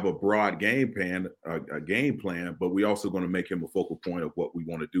 have a broad game plan, but we also going to make him a focal point of what we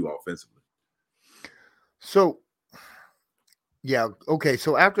want to do offensively. So, yeah, okay.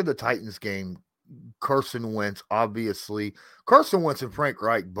 So after the Titans game, Carson Wentz and Frank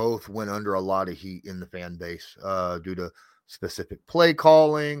Reich both went under a lot of heat in the fan base due to specific play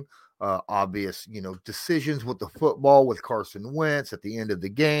calling, obvious, decisions with the football with Carson Wentz at the end of the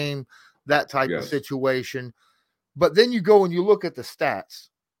game, that type of situation. But then you go and you look at the stats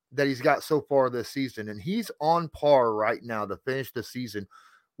that he's got so far this season, and he's on par right now to finish the season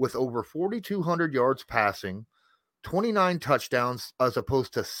with over 4,200 yards passing, 29 touchdowns as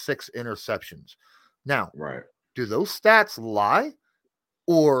opposed to 6 interceptions. Now, right. Do those stats lie,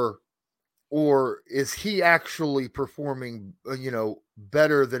 or is he actually performing,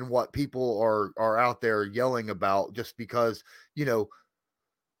 better than what people are out there yelling about just because,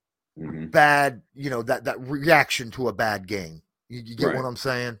 bad, that reaction to a bad game? You get what I'm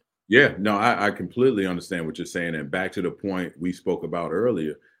saying? Yeah, no, I completely understand what you're saying. And back to the point we spoke about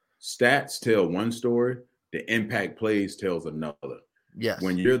earlier, stats tell one story, the impact plays tells another. Yes.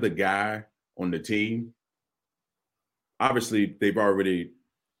 When you're the guy on the team, obviously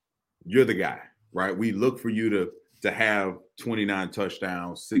you're the guy, right? We look for you to have 29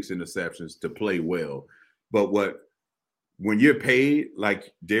 touchdowns, 6 interceptions, to play well. But when you're paid,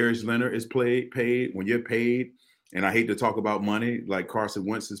 like Darius Leonard is paid, when you're paid, and I hate to talk about money, like Carson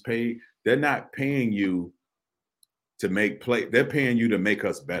Wentz is paid, they're not paying you to make play. They're paying you to make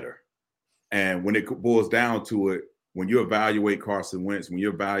us better. And when it boils down to it, when you evaluate Carson Wentz, when you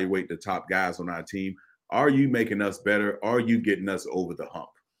evaluate the top guys on our team, are you making us better? Are you getting us over the hump?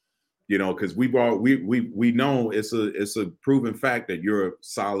 Because we know it's a proven fact that you're a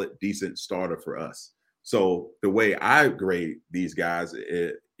solid, decent starter for us. So the way I grade these guys,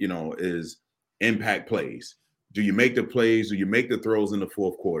 is impact plays. Do you make the plays? Do you make the throws in the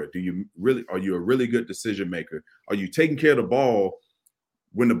fourth quarter? Are you a really good decision maker? Are you taking care of the ball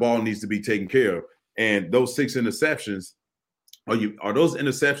when the ball needs to be taken care of? And those 6 interceptions, are those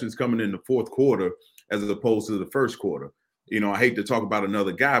interceptions coming in the fourth quarter as opposed to the first quarter? I hate to talk about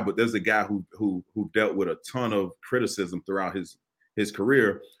another guy, but there's a guy who dealt with a ton of criticism throughout his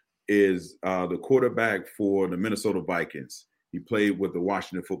career, is the quarterback for the Minnesota Vikings. He played with the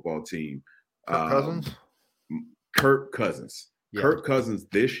Washington football team. Kirk Cousins. Yeah. Kirk Cousins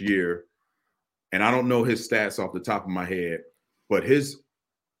this year, and I don't know his stats off the top of my head, but his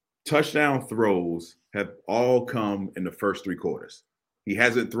touchdown throws have all come in the first 3 quarters. He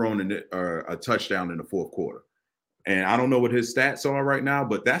hasn't thrown a touchdown in the fourth quarter. And I don't know what his stats are right now,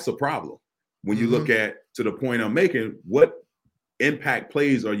 but that's a problem. When you look at, to the point I'm making, what impact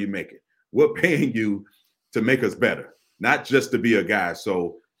plays are you making? We're paying you to make us better, not just to be a guy.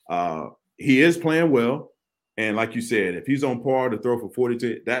 So he is playing well. And like you said, if he's on par to throw for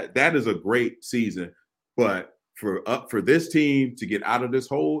 42, that is a great season. But for this team to get out of this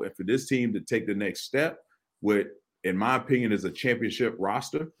hole and for this team to take the next step, with, in my opinion, is a championship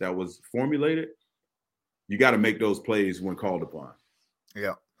roster that was formulated, you got to make those plays when called upon.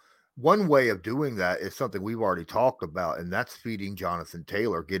 Yeah. One way of doing that is something we've already talked about, and that's feeding Jonathan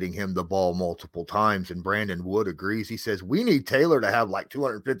Taylor, getting him the ball multiple times. And Brandon Wood agrees. He says, we need Taylor to have like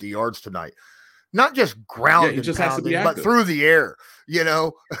 250 yards tonight. Not just ground and pounding, but through the air, Yeah.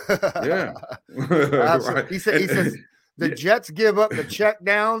 Right. He says the Jets give up the check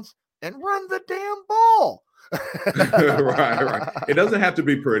downs and run the damn ball. Right. It doesn't have to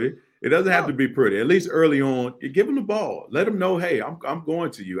be pretty. It doesn't have to be pretty. At least early on, you give them the ball. Let them know, hey, I'm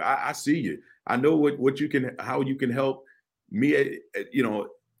going to you. I see you. I know how you can help me.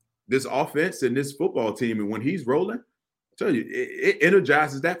 This offense and this football team, and when he's rolling, I tell you, it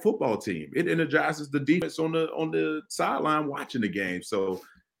energizes that football team. It energizes the defense on the sideline watching the game. So,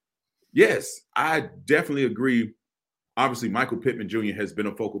 yes, I definitely agree. Obviously, Michael Pittman Jr. has been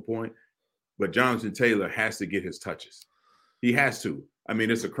a focal point, but Jonathan Taylor has to get his touches. He has to. I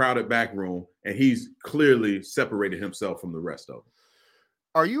mean, it's a crowded back room, and he's clearly separated himself from the rest of them.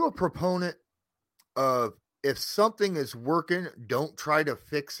 Are you a proponent of, if something is working, don't try to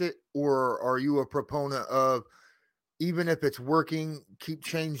fix it? Or are you a proponent of, even if it's working, keep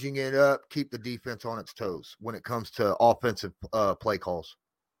changing it up, keep the defense on its toes when it comes to offensive play calls?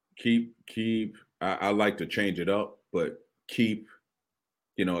 I like to change it up, but keep,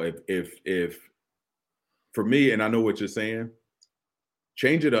 if for me, and I know what you're saying,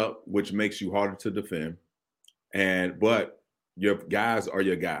 change it up, which makes you harder to defend. But your guys are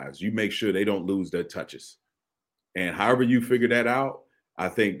your guys. You make sure they don't lose their touches. And however you figure that out, I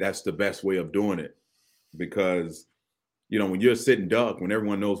think that's the best way of doing it. Because, when you're sitting duck, when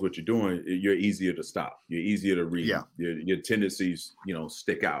everyone knows what you're doing, you're easier to stop. You're easier to read. Yeah. Your tendencies,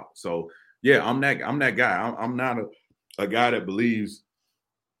 stick out. So, yeah, I'm that guy. I'm not a guy that believes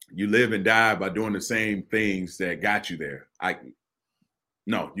you live and die by doing the same things that got you there.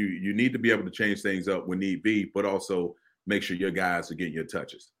 No, you need to be able to change things up when need be, but also make sure your guys are getting your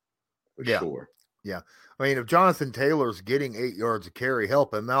touches. For sure. Yeah. I mean, if Jonathan Taylor's getting 8 yards of carry,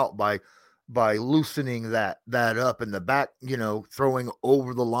 help him out by loosening that up in the back, throwing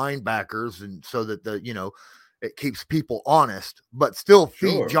over the linebackers, and so that it keeps people honest, but still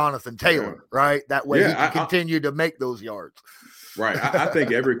feed Jonathan Taylor, right? That way he can continue to make those yards. Right. I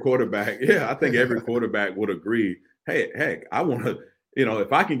think every quarterback, every quarterback would agree Hey, heck, I want to,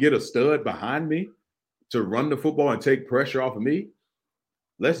 if I can get a stud behind me to run the football and take pressure off of me,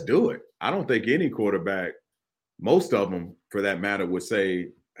 let's do it. I don't think any quarterback, most of them for that matter, would say,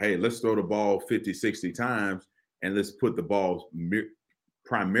 hey, let's throw the ball 50, 60 times and let's put the ball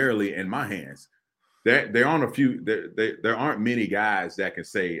primarily in my hands. There aren't many guys that can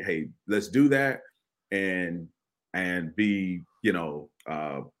say, hey, let's do that and be,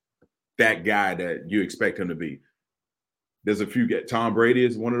 that guy that you expect him to be. There's a few. Tom Brady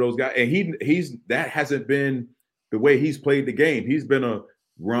is one of those guys, and he's that hasn't been the way he's played the game. He's been a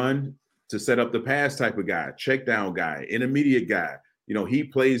run to set up the pass type of guy, check down guy, intermediate guy. He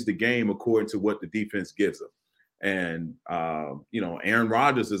plays the game according to what the defense gives him. And Aaron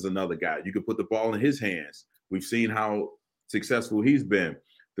Rodgers is another guy. You could put the ball in his hands. We've seen how successful he's been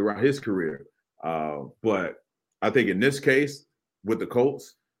throughout his career. But I think in this case with the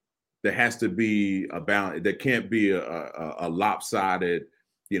Colts, there has to be a balance. There can't be a lopsided,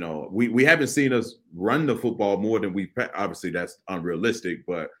 we haven't seen us run the football more than obviously that's unrealistic.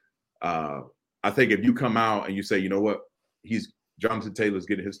 But I think if you come out and you say, you know what, Jonathan Taylor's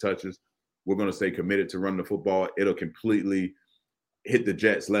getting his touches, we're going to stay committed to run the football, it'll completely hit the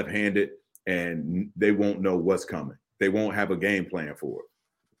Jets left-handed and they won't know what's coming. They won't have a game plan for it.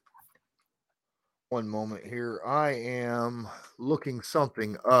 One moment here. I am looking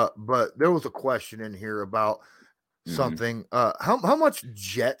something up, but there was a question in here about something. How much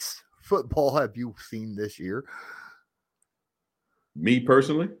Jets football have you seen this year? Me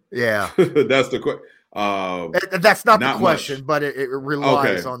personally? Yeah. That's the question. That's not the question, much. But it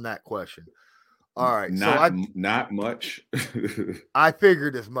relies on that question. All right. Not much. I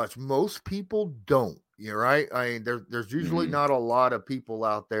figured as much. Most people don't. You're right. I mean, there's usually not a lot of people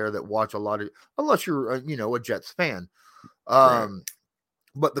out there that watch a lot of, unless you're a Jets fan. Right.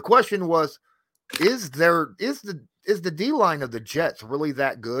 But the question was, is the D-line of the Jets really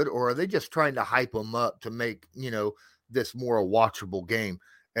that good, or are they just trying to hype them up to make this more a watchable game?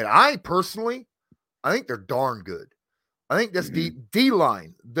 And I personally, I think they're darn good. I think this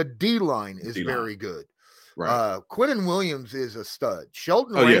D-line, the D-line is very good. Right. Quinnen Williams is a stud.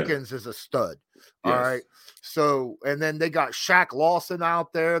 Sheldon Rankins is a stud. Yes. All right. So, and then they got Shaq Lawson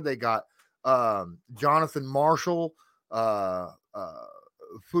out there. They got Jonathan Marshall, Fudukasi.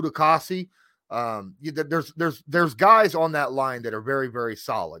 There's guys on that line that are very, very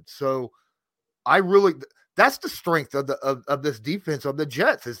solid. So that's the strength of this defense of the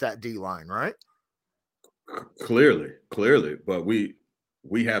Jets is that D-line, right? Clearly. But we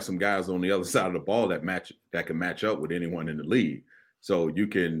have some guys on the other side of the ball that can match up with anyone in the league. So you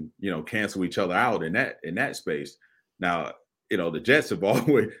can, cancel each other out in that space. Now, the Jets have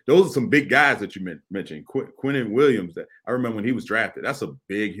always, those are some big guys that you mentioned. Quinnen Williams, that I remember when he was drafted, that's a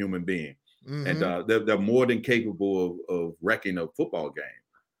big human being. And they're more than capable of wrecking a football game.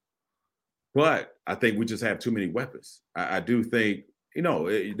 But I think we just have too many weapons. I do think,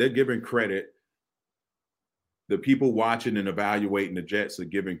 they're giving credit. The people watching and evaluating the Jets are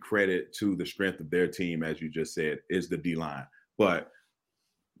giving credit to the strength of their team, as you just said, is the D-line. But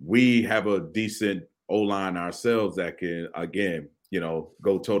we have a decent O-line ourselves that can, again,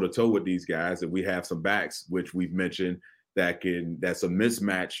 go toe-to-toe with these guys. And we have some backs, which we've mentioned, that's a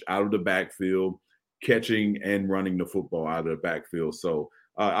mismatch out of the backfield, catching and running the football out of the backfield. So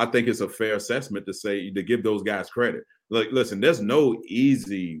I think it's a fair assessment to give those guys credit. Like, listen, there's no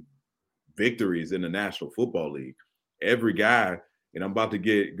easy victories in the National Football League. Every guy, and I'm about to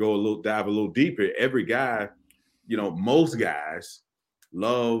dive a little deeper. Every guy, most guys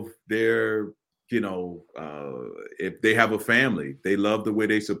love their, if they have a family, they love the way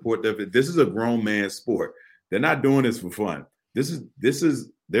they support them. This is a grown man's sport. They're not doing this for fun. This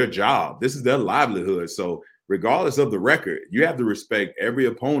is their job. This is their livelihood. So regardless of the record, you have to respect every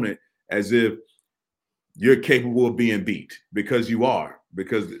opponent as if you're capable of being beat, because you are.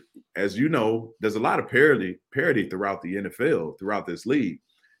 Because as you know, there's a lot of parity throughout the NFL, throughout this league.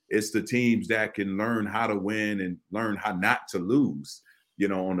 It's the teams that can learn how to win and learn how not to lose,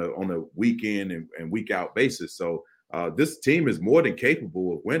 on a week in and week out basis. So this team is more than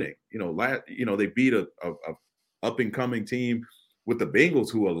capable of winning. They beat a up and coming team with the Bengals,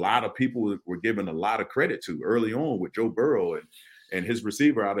 who a lot of people were giving a lot of credit to early on with Joe Burrow and his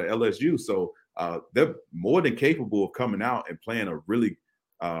receiver out of LSU. So they're more than capable of coming out and playing a really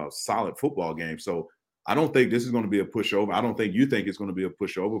solid football game. So I don't think this is going to be a pushover. I don't think you think it's going to be a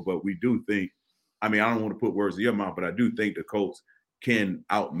pushover, but we do think, I don't want to put words in your mouth, but I do think the Colts can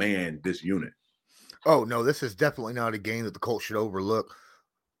outman this unit. Oh, no, this is definitely not a game that the Colts should overlook.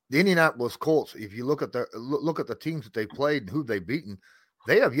 The Indianapolis Colts, if you look at the teams that they played and who they've beaten,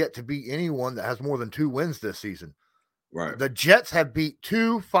 they have yet to beat anyone that has more than 2 wins this season. Right. The Jets have beat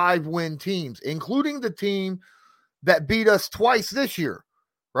 2 5-win teams, including the team that beat us twice this year,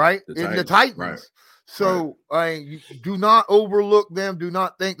 right? The Titans. Right. So you do not overlook them. Do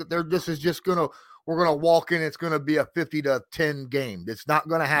not think that we're gonna walk in. It's gonna be a 50-10 game. It's not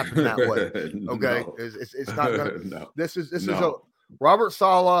gonna happen that way. Okay, No. it's not gonna. No. This is Robert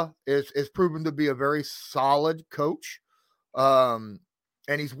Saleh is proven to be a very solid coach, and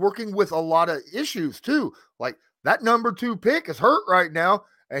he's working with a lot of issues too. Like that number 2 pick is hurt right now,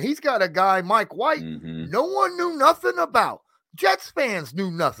 and he's got a guy, Mike White. No one knew nothing about. Jets fans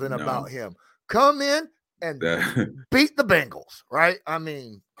knew nothing about him. Come in and beat the Bengals, right? I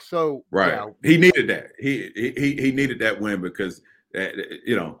mean, so right. Yeah. He needed that. He needed that win because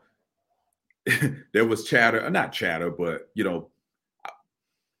you know there was chatter, not chatter, but you know,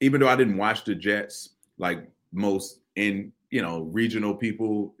 even though I didn't watch the Jets like most regional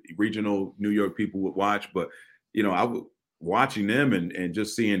New York people would watch, but you know, I was watching them and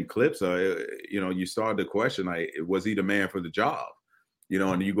just seeing clips. You started to question, like, was he the man for the job? You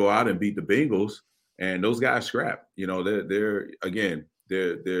know, and you go out and beat the Bengals, and those guys scrap. You know, they're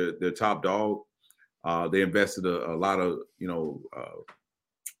top dog. They invested a lot of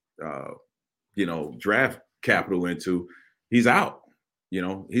draft capital into. He's out. You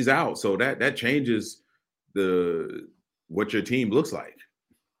know, he's out. So that changes what your team looks like.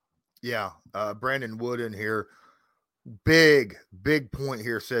 Yeah, Brandon Wood in here. Big point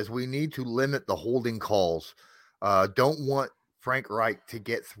here says we need to limit the holding calls. Don't want Frank Reich to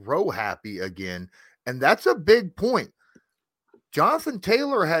get throw happy again. And that's a big point. Jonathan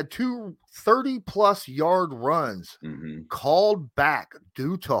Taylor had 2 30-plus yard runs called back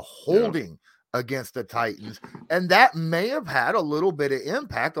due to holding against the Titans. And that may have had a little bit of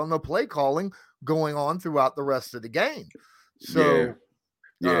impact on the play calling going on throughout the rest of the game. So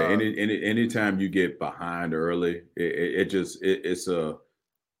anytime you get behind early, it's an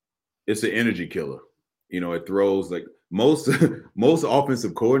energy killer. You know, it throws like most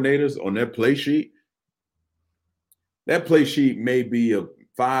offensive coordinators on their play sheet. That play sheet may be a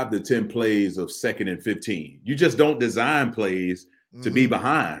 5 to 10 plays of 2nd and 15. You just don't design plays to be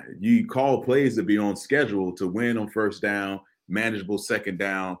behind. You call plays to be on schedule to win on first down, manageable second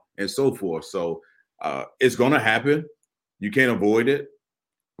down, and so forth. So it's going to happen. You can't avoid it.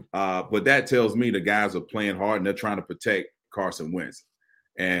 But that tells me the guys are playing hard and they're trying to protect Carson Wentz.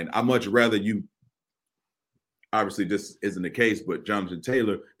 And I'd much rather you – obviously this isn't the case, but Jonathan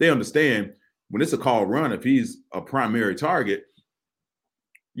Taylor, they understand when it's a call run, if he's a primary target,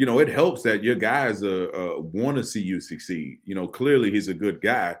 you know, it helps that your guys want to see you succeed. You know, clearly he's a good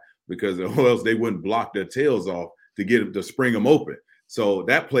guy because or else they wouldn't block their tails off to get him to spring them open. So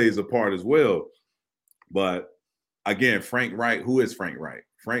that plays a part as well. But again, Frank Reich, who is Frank Reich?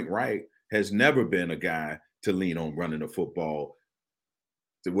 Frank Reich has never been a guy to lean on running the football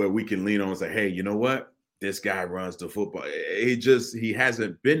to where we can lean on and say, hey, you know what? This guy runs the football. He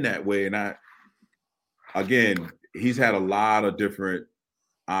hasn't been that way. And again, he's had a lot of different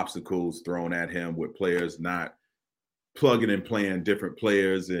obstacles thrown at him with players not plugging and playing different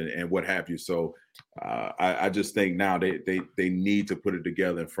players and what have you. So I just think now they need to put it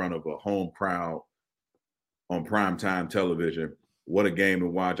together in front of a home crowd on primetime television. What a game to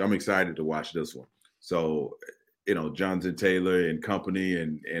watch. I'm excited to watch this one. So, you know, Jonathan Taylor and company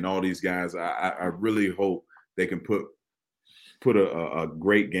and all these guys, I really hope they can put a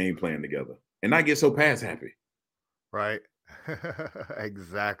great game plan together and not get so pass happy. Right.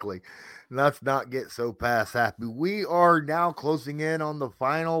 Exactly. Let's not get so pass happy. We are now closing in on the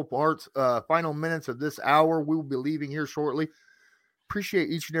final minutes of this hour. We will be leaving here shortly. Appreciate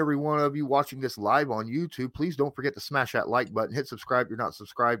each and every one of you watching this live on YouTube. Please don't forget to smash that like button, hit subscribe if you're not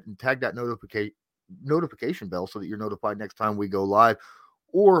subscribed, and tag that notification bell so that you're notified next time we go live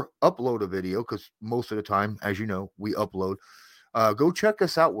or upload a video, because most of the time, as you know, we upload. Go check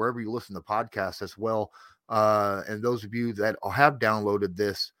us out wherever you listen to podcasts as well. And those of you that have downloaded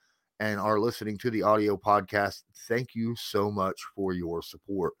this and are listening to the audio podcast, thank you so much for your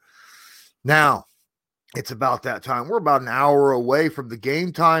support. Now, it's about that time. We're about an hour away from the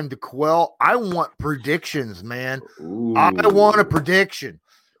game time to Quell. I want predictions, man. Ooh. I want a prediction.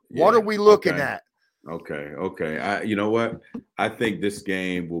 What are we looking at? Okay. You know what? I think this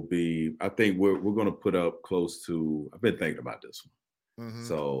game will be, I think we're going to put up close to, I've been thinking about this one. Mm-hmm.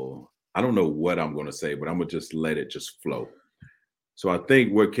 So I don't know what I'm going to say, but I'm going to just let it just flow. So I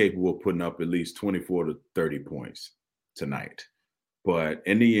think we're capable of putting up at least 24 to 30 points tonight. But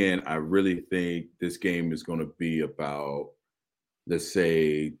in the end, I really think this game is going to be about, let's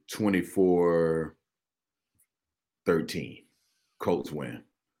say, 24-13. Colts win.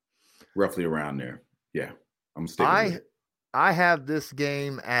 Roughly around there. Yeah. I'm sticking with it. I have this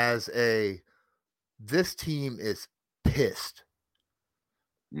game as this team is pissed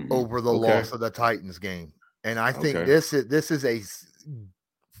over the loss of the Titans game. And I think this is a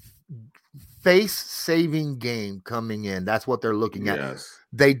face-saving game coming in. That's what they're looking at. Yes.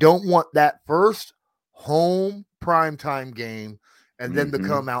 They don't want that first home primetime game and then to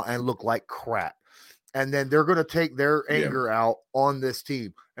come out and look like crap. And then they're going to take their anger out on this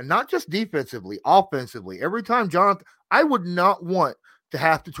team. And not just defensively, offensively. Every time Jonathan, I would not want to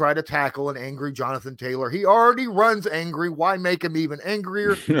have to try to tackle an angry Jonathan Taylor. He already runs angry. Why make him even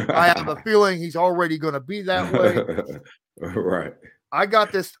angrier? I have a feeling he's already going to be that way. Right. I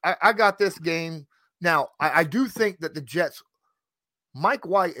got this game. Now, I do think that the Jets, Mike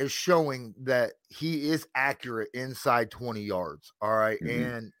White is showing that he is accurate inside 20 yards. All right.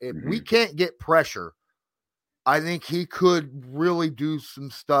 And if we can't get pressure, I think he could really do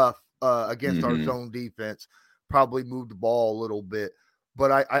some stuff against our zone defense, probably move the ball a little bit.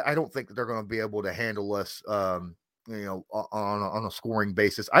 But I don't think that they're going to be able to handle us, on a scoring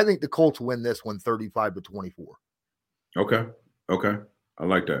basis. I think the Colts win this one 35-24. Okay. I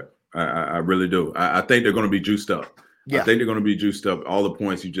like that. I really do. I think they're going to be juiced up. Yeah. I think they're going to be juiced up. All the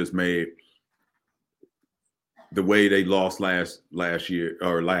points you just made, the way they lost last year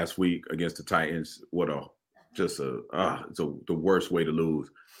or last week against the Titans, it's the worst way to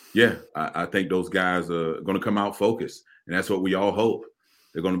lose. Yeah, I think those guys are going to come out focused, and that's what we all hope.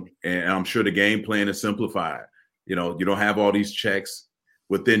 They're going to, and I'm sure the game plan is simplified. You don't have all these checks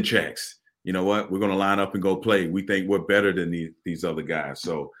within checks. You know what? We're going to line up and go play. We think we're better than these other guys.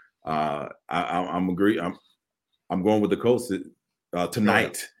 So I'm going with the Colts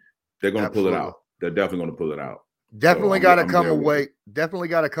tonight. They're going to pull it out. They're definitely going to pull it out. Definitely got to come away. Definitely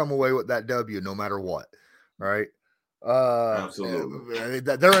got to come away with that W, no matter what. Right? Absolutely.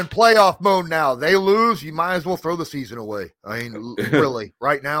 They're in playoff mode now. They lose, you might as well throw the season away. I mean, really,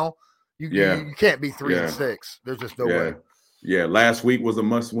 right now, you can't be 3-6. There's just no way. Yeah, last week was a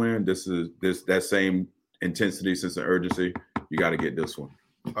must win. This is that same intensity, sense of urgency. You got to get this one.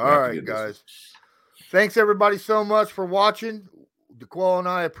 All right, guys. Thanks everybody so much for watching. DeQuell and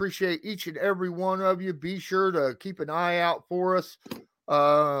I appreciate each and every one of you. Be sure to keep an eye out for us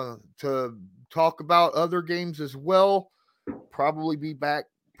to talk about other games as well. Probably be back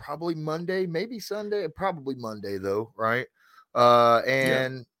probably Monday, maybe Sunday, probably Monday though, right?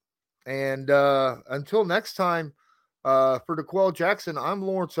 And until next time, for DeQuell Jackson, I'm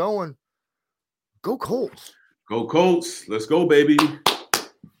Lawrence Owen. Go Colts. Go Colts. Let's go, baby.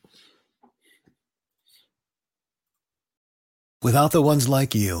 Without the ones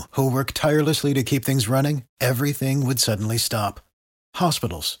like you, who work tirelessly to keep things running, everything would suddenly stop.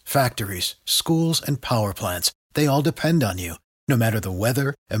 Hospitals, factories, schools, and power plants, they all depend on you. No matter the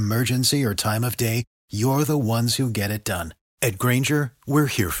weather, emergency, or time of day, you're the ones who get it done. At Grainger, we're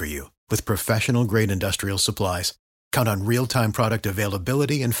here for you with professional-grade industrial supplies. Count on real-time product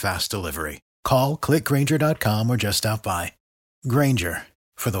availability and fast delivery. Call, click Grainger.com, or just stop by. Grainger,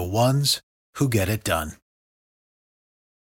 for the ones who get it done.